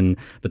production,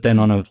 but then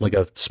on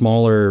a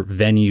smaller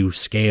venue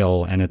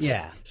scale, and it's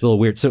a little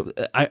weird. So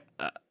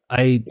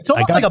it's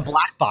almost like a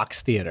black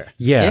box theater.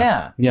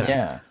 Yeah.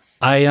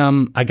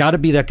 I got to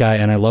be that guy,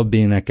 and I love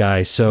being that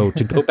guy. So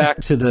to go back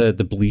to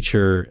the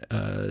Bleacher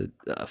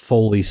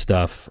Foley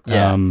stuff,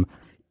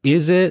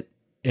 is it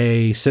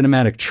a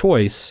cinematic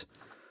choice,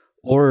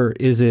 or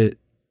is it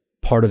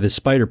part of his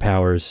spider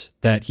powers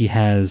that he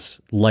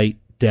has light,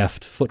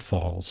 deft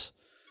footfalls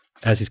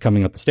as he's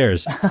coming up the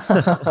stairs?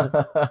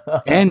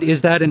 And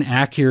is that an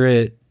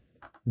accurate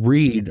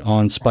read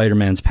on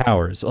Spider-Man's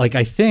powers? Like,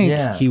 I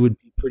think he would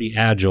be pretty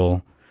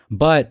agile,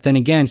 but then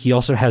again, he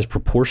also has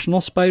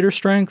proportional spider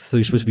strength, so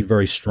he's supposed to be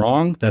very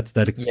strong. That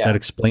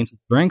explains his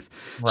strength.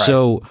 Right.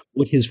 So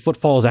would his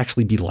footfalls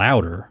actually be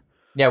louder?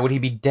 Yeah, would he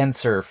be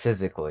denser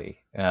physically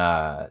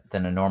than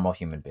a normal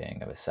human being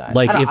of his size?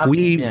 Like if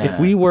we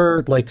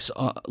were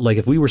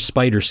if we were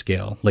spider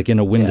scale, like in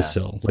a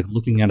windowsill, like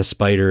looking at a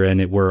spider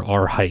and it were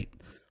our height,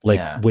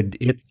 would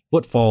its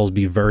footfalls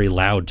be very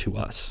loud to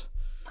us?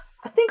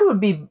 I think it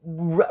would be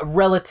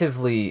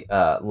relatively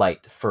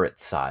light for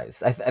its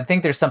size. I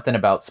think there's something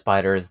about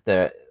spiders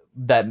that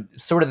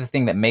sort of the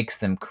thing that makes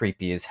them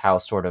creepy is how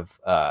sort of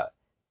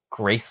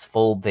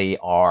graceful they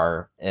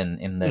are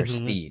in their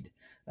speed.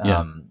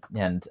 And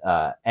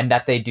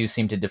that they do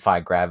seem to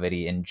defy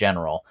gravity in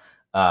general.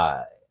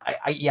 I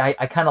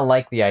kind of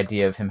like the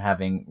idea of him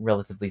having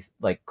relatively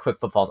like quick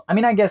footfalls. I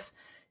mean, I guess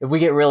if we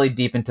get really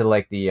deep into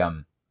like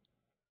the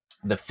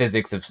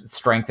physics of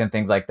strength and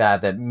things like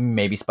that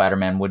maybe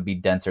Spider-Man would be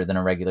denser than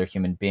a regular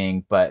human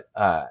being. But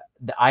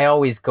I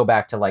always go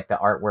back to like the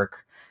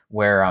artwork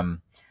where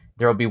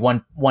there will be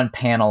one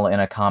panel in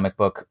a comic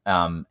book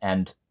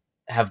and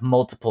have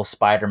multiple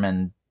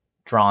Spider-Men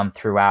drawn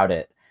throughout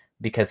it,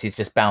 because he's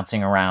just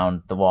bouncing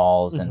around the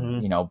walls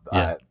and,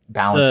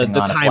 balancing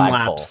on a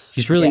flagpole.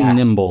 He's really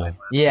nimble.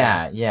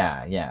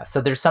 Yeah.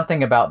 So there's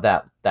something about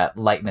that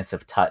lightness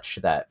of touch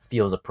that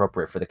feels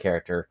appropriate for the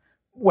character,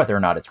 whether or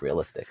not it's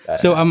realistic.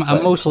 I'm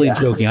mostly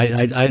joking.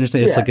 I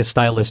understand it's like a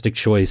stylistic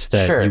choice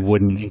that you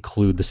wouldn't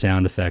include the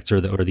sound effects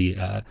or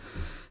the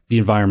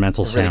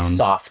environmental really sound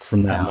soft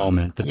from sound. That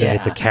moment. That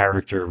it's a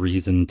character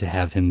reason to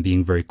have him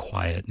being very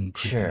quiet and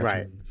creepy. Sure.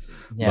 Right.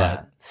 Yeah,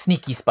 but,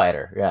 sneaky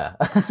spider. Yeah.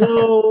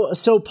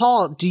 So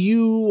Paul, do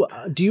you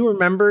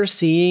remember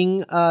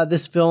seeing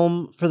this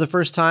film for the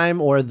first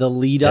time or the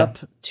lead up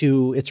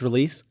to its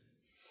release?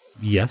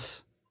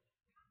 Yes.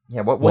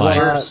 Yeah. What's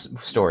your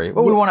story?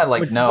 What we want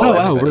to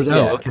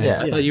know. Okay.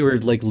 Yeah. I thought you were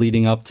like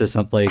leading up to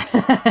something.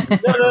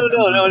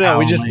 No.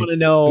 We just want to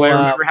know. Do I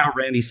remember how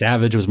Randy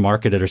Savage was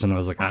marketed or something? I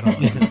was like, I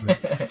don't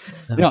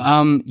know.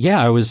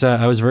 I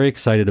was very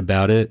excited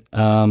about it.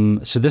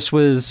 So this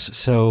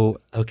was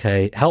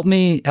okay. Help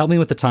me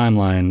with the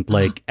timeline.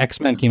 Like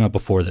X-Men came out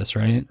before this,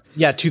 right?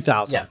 Yeah,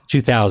 2000. Yeah,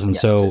 2000.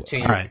 So 2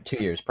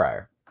 years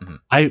prior.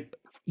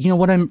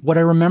 What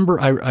I remember.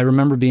 I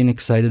remember being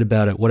excited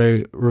about it. What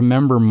I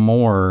remember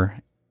more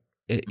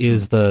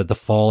is the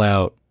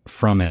fallout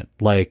from it.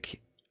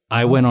 Like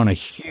I went on a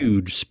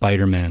huge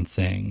Spider-Man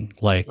thing.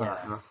 Like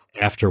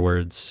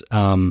afterwards.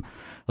 I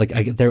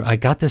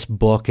got this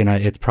book, and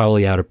it's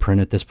probably out of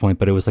print at this point,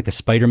 but it was like a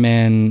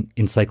Spider-Man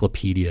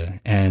encyclopedia,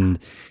 and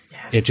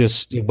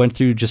it went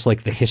through just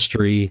like the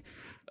history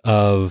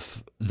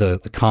of the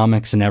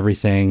comics and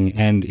everything,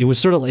 and it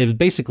was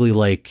basically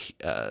like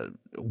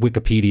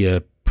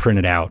Wikipedia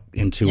printed out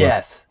into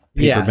a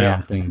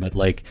paper-bound thing. But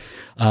like,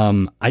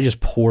 I just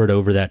poured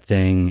over that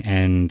thing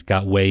and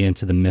got way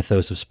into the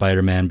mythos of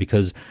Spider-Man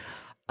because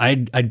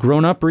I'd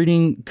grown up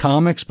reading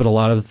comics, but a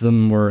lot of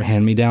them were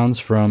hand-me-downs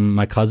from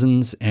my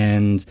cousins,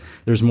 and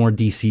there's more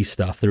DC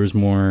stuff. There was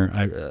more.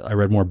 I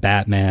read more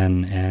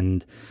Batman,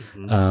 and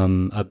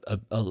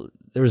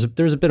there was a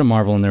bit of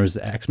Marvel, and there was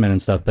X-Men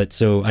and stuff. But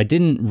so I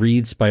didn't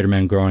read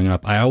Spider-Man growing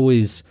up. I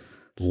always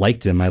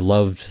liked him. I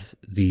loved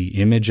the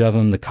image of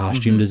him. The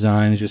costume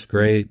design is just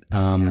great.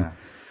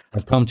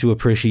 I've come to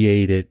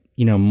appreciate it,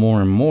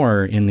 more and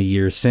more in the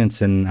years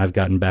since, and I've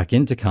gotten back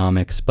into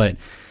comics. But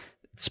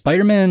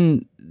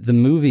Spider-Man, the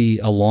movie,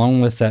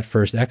 along with that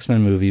first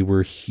X-Men movie,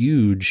 were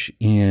huge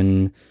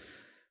in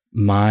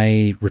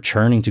my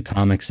returning to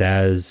comics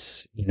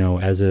as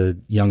a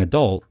young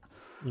adult.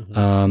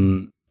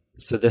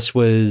 So this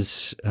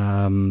was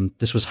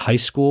high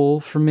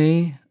school for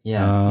me.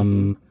 Yeah.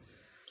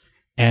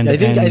 And I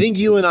think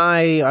you and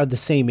I are the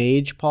same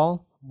age,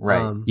 Paul.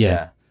 Right.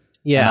 Yeah.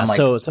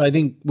 So I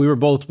think we were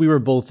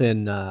both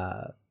in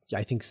I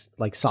think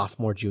like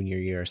sophomore, junior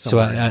year.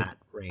 Somewhere in that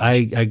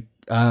range.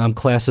 I'm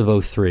class of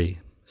 2003.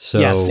 So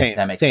yeah, same.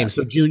 That makes sense.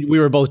 So we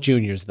were both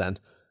juniors then.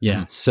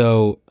 Yeah.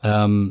 So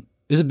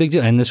it was a big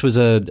deal, and this was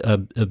a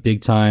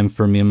big time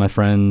for me and my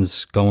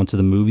friends going to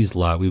the movies a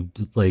lot. We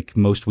like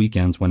most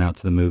weekends went out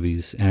to the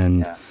movies,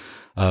 and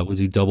we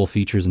do double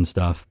features and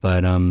stuff.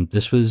 But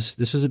this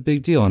was a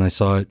big deal, and I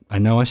saw it. I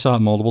know I saw it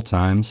multiple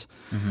times,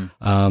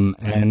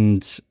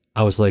 and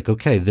I was like,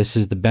 okay, this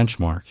is the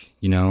benchmark.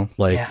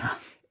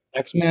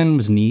 X-Men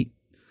was neat,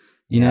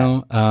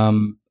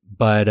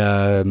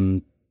 but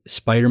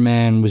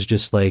Spider-Man was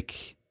just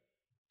like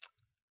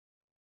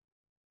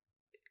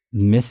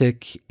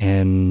mythic,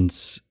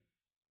 and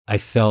I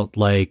felt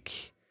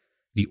like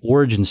the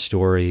origin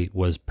story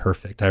was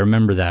perfect. I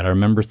remember that. I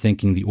remember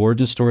thinking the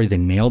origin story, they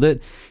nailed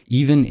it,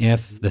 even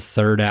if the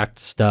third act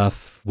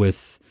stuff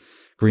with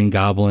Green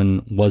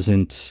Goblin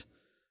wasn't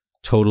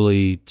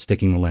totally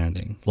sticking the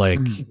landing. Like,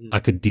 I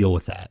could deal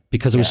with that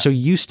because I was so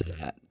used to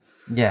that.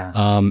 Yeah.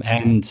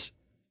 And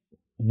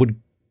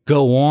would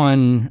go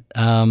on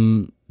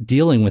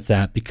dealing with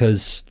that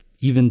because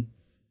even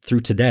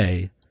through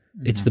today,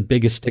 it's the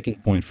biggest sticking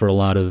point for a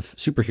lot of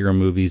superhero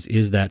movies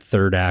is that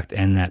third act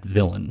and that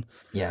villain.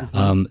 Yeah.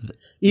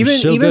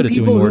 Even good at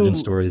doing origin who,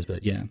 stories,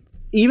 but yeah.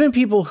 Even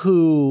people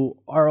who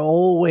are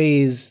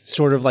always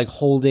sort of like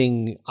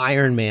holding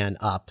Iron Man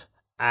up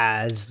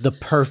as the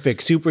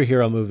perfect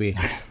superhero movie,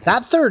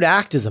 that third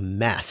act is a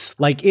mess.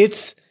 Like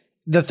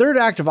the third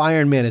act of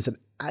Iron Man is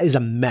a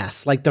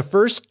mess. Like the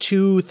first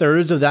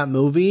 2/3 of that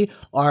movie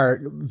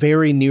are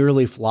very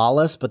nearly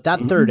flawless, but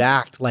that third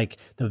act, like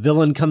the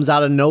villain comes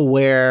out of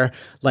nowhere,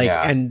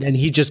 and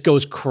he just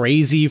goes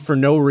crazy for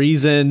no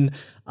reason,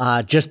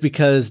 just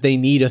because they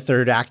need a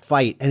third act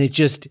fight. And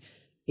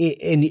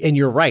and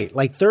you're right.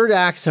 Like third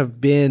acts have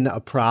been a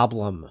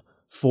problem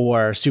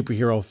for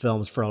superhero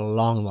films for a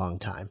long, long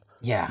time.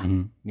 Yeah.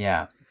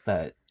 Yeah.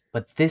 But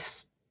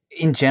this,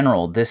 in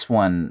general, this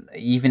one,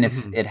 even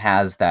if it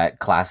has that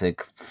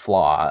classic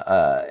flaw,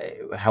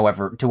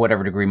 however, to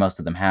whatever degree most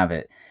of them have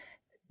it,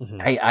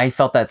 I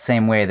felt that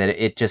same way, that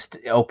it just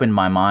opened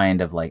my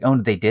mind of like, oh,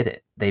 they did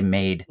it. They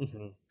made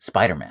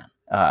Spider-Man.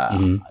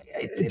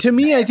 To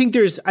me, I think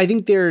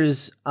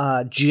there's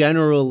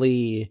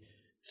generally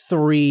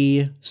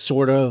 3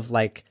 sort of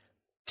like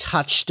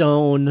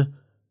touchstone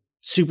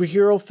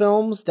superhero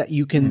films that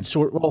you can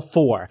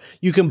 4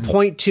 you can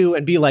point to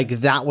and be like,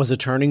 that was a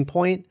turning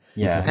point.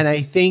 Yeah. And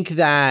I think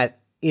that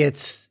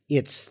it's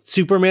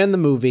Superman the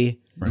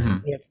movie,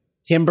 it's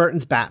Tim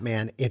Burton's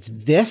Batman, it's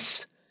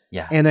this,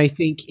 and I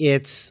think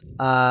it's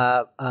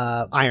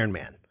Iron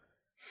Man.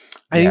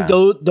 I think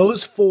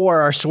those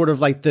 4 are sort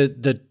of like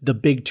the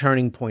big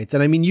turning points.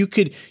 And I mean, you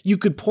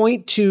could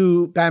point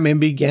to Batman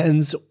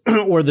Begins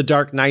or The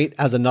Dark Knight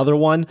as another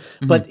one,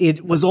 but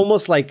it was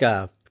almost like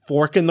a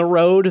fork in the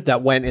road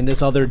that went in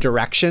this other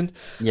direction.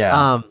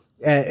 Yeah.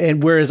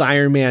 And whereas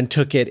Iron Man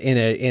took it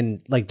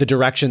in like the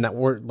direction that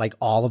we're like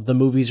all of the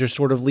movies are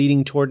sort of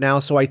leading toward now.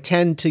 So I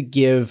tend to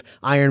give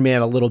Iron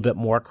Man a little bit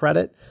more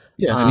credit.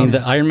 Yeah, I mean,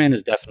 the Iron Man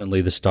is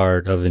definitely the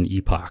start of an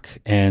epoch,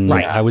 and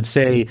I would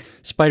say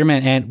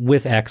Spider-Man and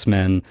with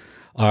X-Men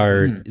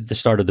are the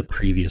start of the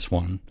previous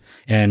one,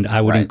 and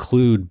I would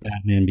include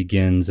Batman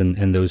Begins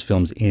and those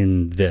films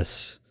in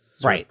this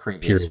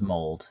previous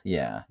mold.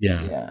 Yeah.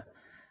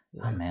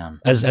 Oh man,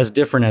 as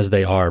different as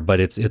they are, but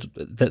it's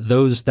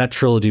that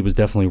trilogy was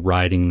definitely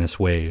riding this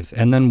wave,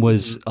 and then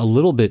was a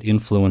little bit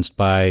influenced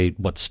by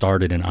what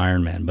started in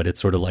Iron Man, but it's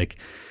sort of like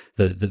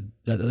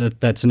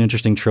that's an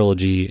interesting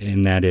trilogy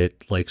in that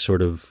it like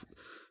sort of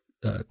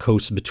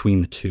coasts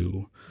between the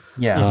two.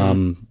 Yeah.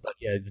 But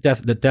yeah,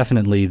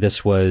 definitely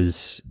this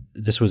was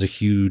a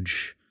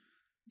huge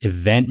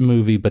event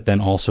movie, but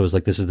then also is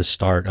like this is the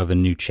start of a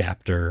new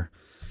chapter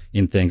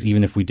in things,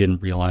 even if we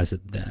didn't realize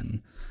it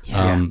then.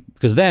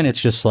 Because then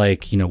it's just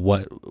like,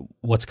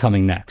 what's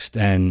coming next,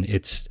 and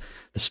it's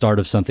the start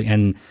of something,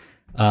 and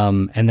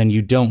then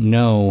you don't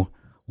know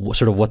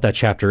sort of what that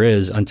chapter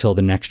is until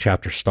the next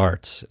chapter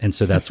starts, and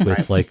so that's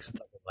with like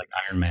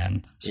Iron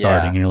Man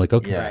starting, and you're like,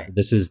 okay,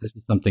 this is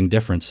something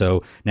different.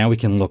 So now we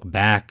can look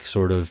back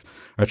sort of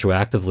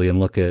retroactively and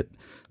look at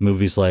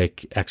movies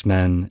like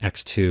X-Men,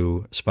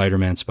 X2,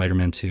 Spider-Man,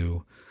 Spider-Man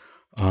 2.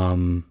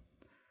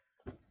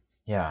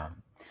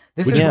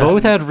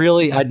 Both had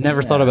really, I'd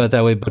never thought about it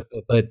that way,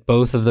 but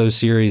both of those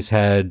series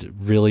had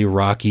really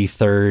rocky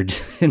third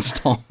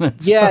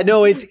installments. Yeah,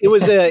 no, it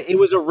was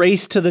a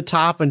race to the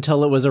top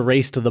until it was a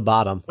race to the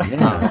bottom.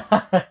 Yeah.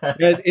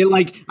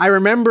 I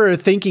remember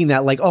thinking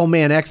that, like, oh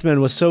man,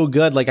 X-Men was so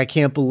good, like I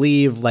can't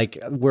believe like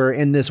we're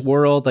in this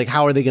world, like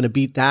how are they going to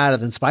beat that?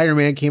 And then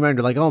Spider-Man came out and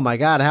you're like, oh my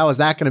god, how is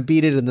that going to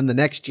beat it? And then the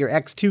next year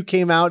X2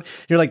 came out,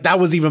 and you're like, that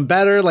was even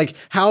better. Like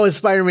how is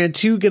Spider-Man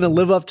 2 going to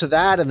live up to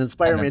that? And then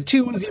Spider-Man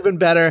 2 was even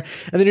better.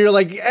 And then you're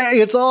like,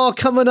 hey, it's all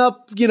coming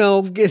up,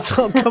 it's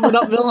all coming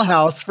up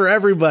Millhouse for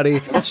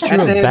everybody. It's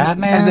true of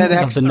Batman, and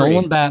then of the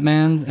Nolan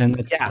Batman, and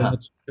it's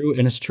true,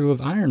 and it's true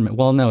of Iron Man.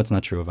 Well, no, it's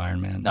not true of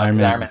Iron Man. No, Iron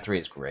Man 3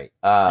 is great.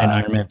 And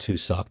Iron Man 2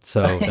 sucked,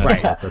 so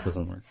that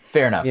doesn't work.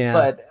 Fair enough. Yeah.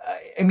 But,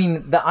 I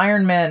mean, the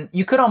Iron Man,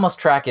 you could almost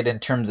track it in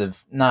terms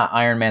of not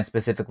Iron Man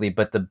specifically,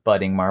 but the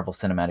budding Marvel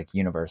Cinematic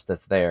Universe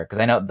that's there. Because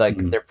I know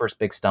their first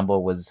big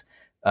stumble was...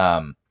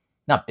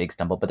 not big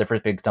stumble, but their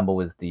first big stumble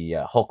was the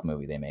Hulk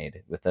movie they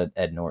made with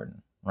Ed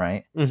Norton,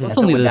 right? Mm-hmm. That's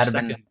only the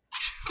second.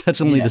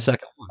 That's only the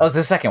second one. Oh, it's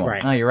the second one.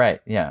 Right. Oh, you're right.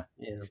 Yeah.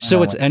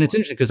 So it's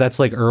interesting because that's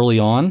like early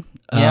on.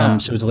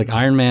 So it's like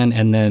Iron Man,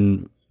 and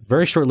then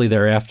very shortly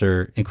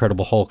thereafter,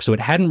 Incredible Hulk. So it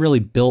hadn't really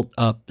built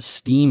up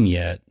steam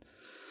yet.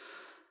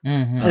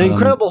 Mm-hmm. And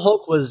Incredible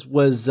Hulk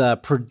was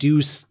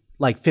produced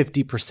like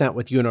 50%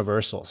 with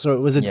Universal, so it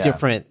was a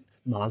different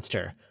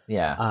monster.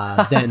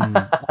 Yeah. Than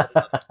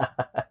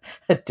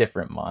a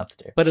different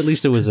monster. But at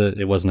least it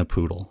wasn't a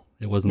poodle.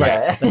 It wasn't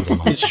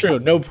It's true.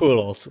 No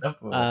poodles.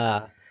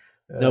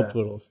 No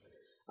poodles.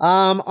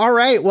 All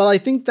right. Well, I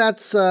think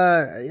that's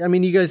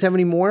you guys have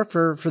any more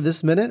for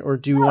this minute, or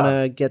do you want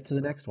to get to the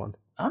next one?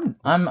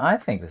 I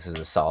think this is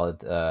a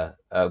solid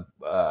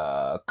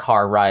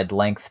car ride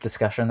length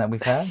discussion that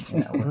we've had.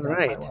 All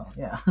right. Well.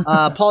 Yeah.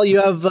 Paul, you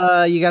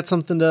got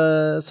something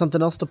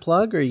else to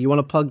plug, or you want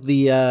to plug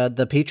the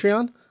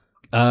Patreon?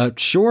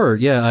 Sure.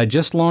 Yeah, I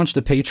just launched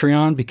a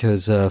Patreon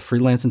because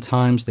freelancing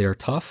times, they are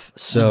tough.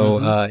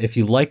 So if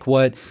you like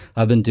what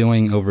I've been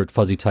doing over at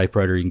Fuzzy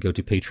Typewriter, you can go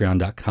to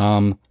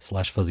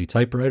patreon.com/Fuzzy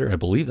Typewriter. I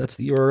believe that's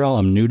the URL.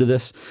 I'm new to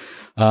this.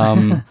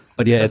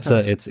 But yeah,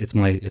 it's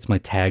my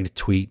tagged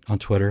tweet on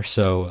Twitter.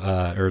 So,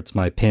 or it's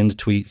my pinned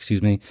tweet,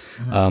 excuse me.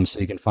 So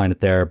you can find it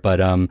there, but,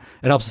 it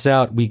helps us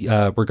out. We're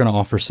going to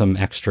offer some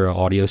extra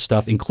audio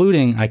stuff,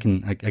 including, I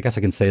guess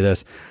I can say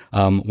this.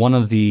 One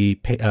of the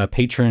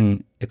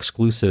patron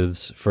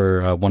exclusives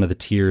for one of the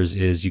tiers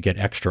is you get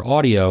extra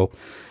audio.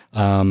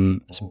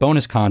 Some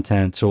bonus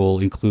content, so we'll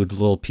include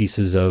little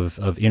pieces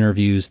of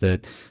interviews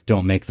that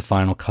don't make the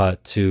final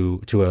cut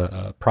to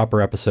a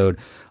proper episode.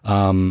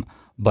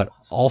 But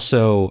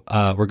also,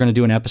 we're going to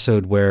do an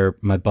episode where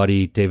my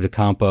buddy David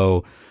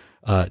Acampo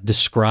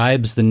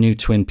describes the new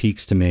Twin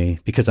Peaks to me,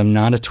 because I'm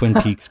not a Twin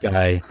Peaks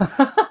guy.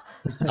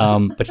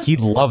 But he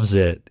loves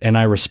it, and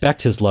I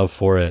respect his love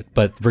for it.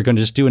 But we're going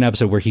to just do an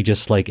episode where he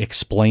just like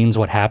explains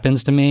what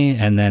happens to me,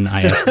 and then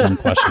I ask him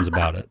questions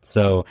about it.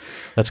 So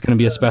that's going to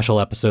be a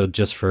special episode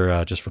just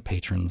for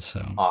patrons.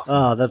 So awesome.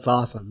 Oh, that's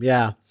awesome.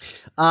 Yeah.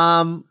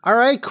 All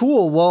right,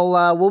 cool.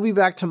 Well, we'll be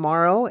back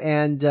tomorrow,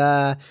 and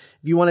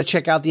if you want to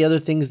check out the other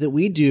things that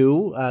we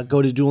do,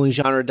 go to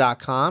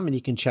duelinggenre.com, and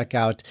you can check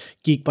out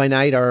Geek by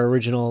Night, our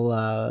original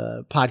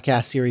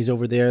podcast series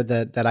over there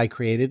that I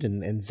created,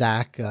 and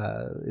Zach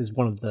is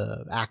one of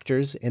the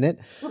actors in it.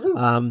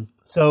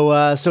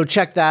 So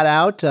check that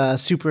out.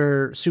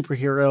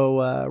 Superhero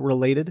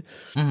related.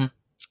 Mm-hmm.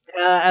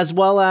 As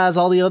well as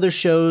all the other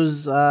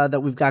shows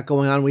that we've got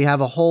going on. We have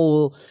a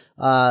whole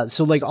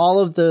so like all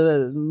of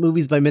the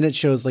Movies by Minute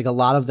shows, like a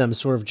lot of them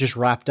sort of just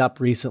wrapped up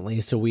recently.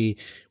 So we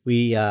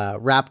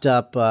wrapped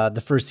up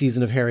the first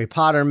season of Harry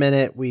Potter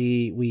Minute.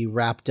 We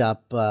wrapped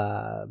up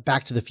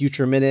Back to the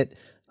Future Minute.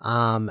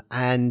 And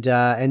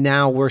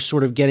now we're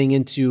sort of getting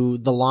into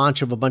the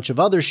launch of a bunch of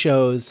other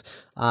shows,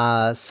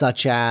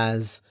 such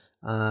as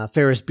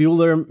Ferris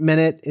Bueller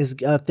Minute is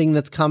a thing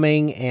that's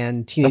coming,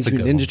 and Teenage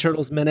Mutant Ninja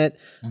Turtles Minute.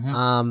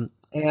 Mm-hmm.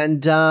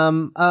 And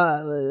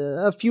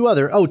a few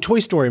other. Toy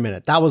Story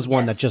Minute. That was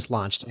one that just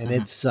launched, and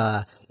it's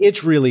a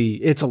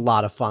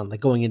lot of fun,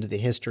 like going into the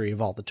history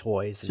of all the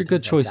toys. They're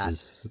good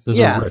choices. Those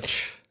are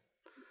rich.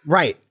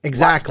 Right.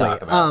 Exactly.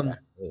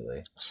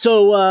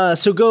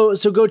 So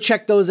go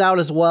check those out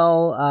as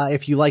well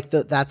if you like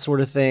that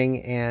sort of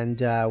thing, and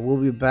we'll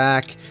be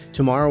back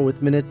tomorrow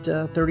with minute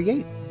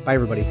 38. Bye,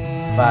 everybody.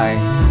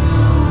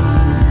 Bye.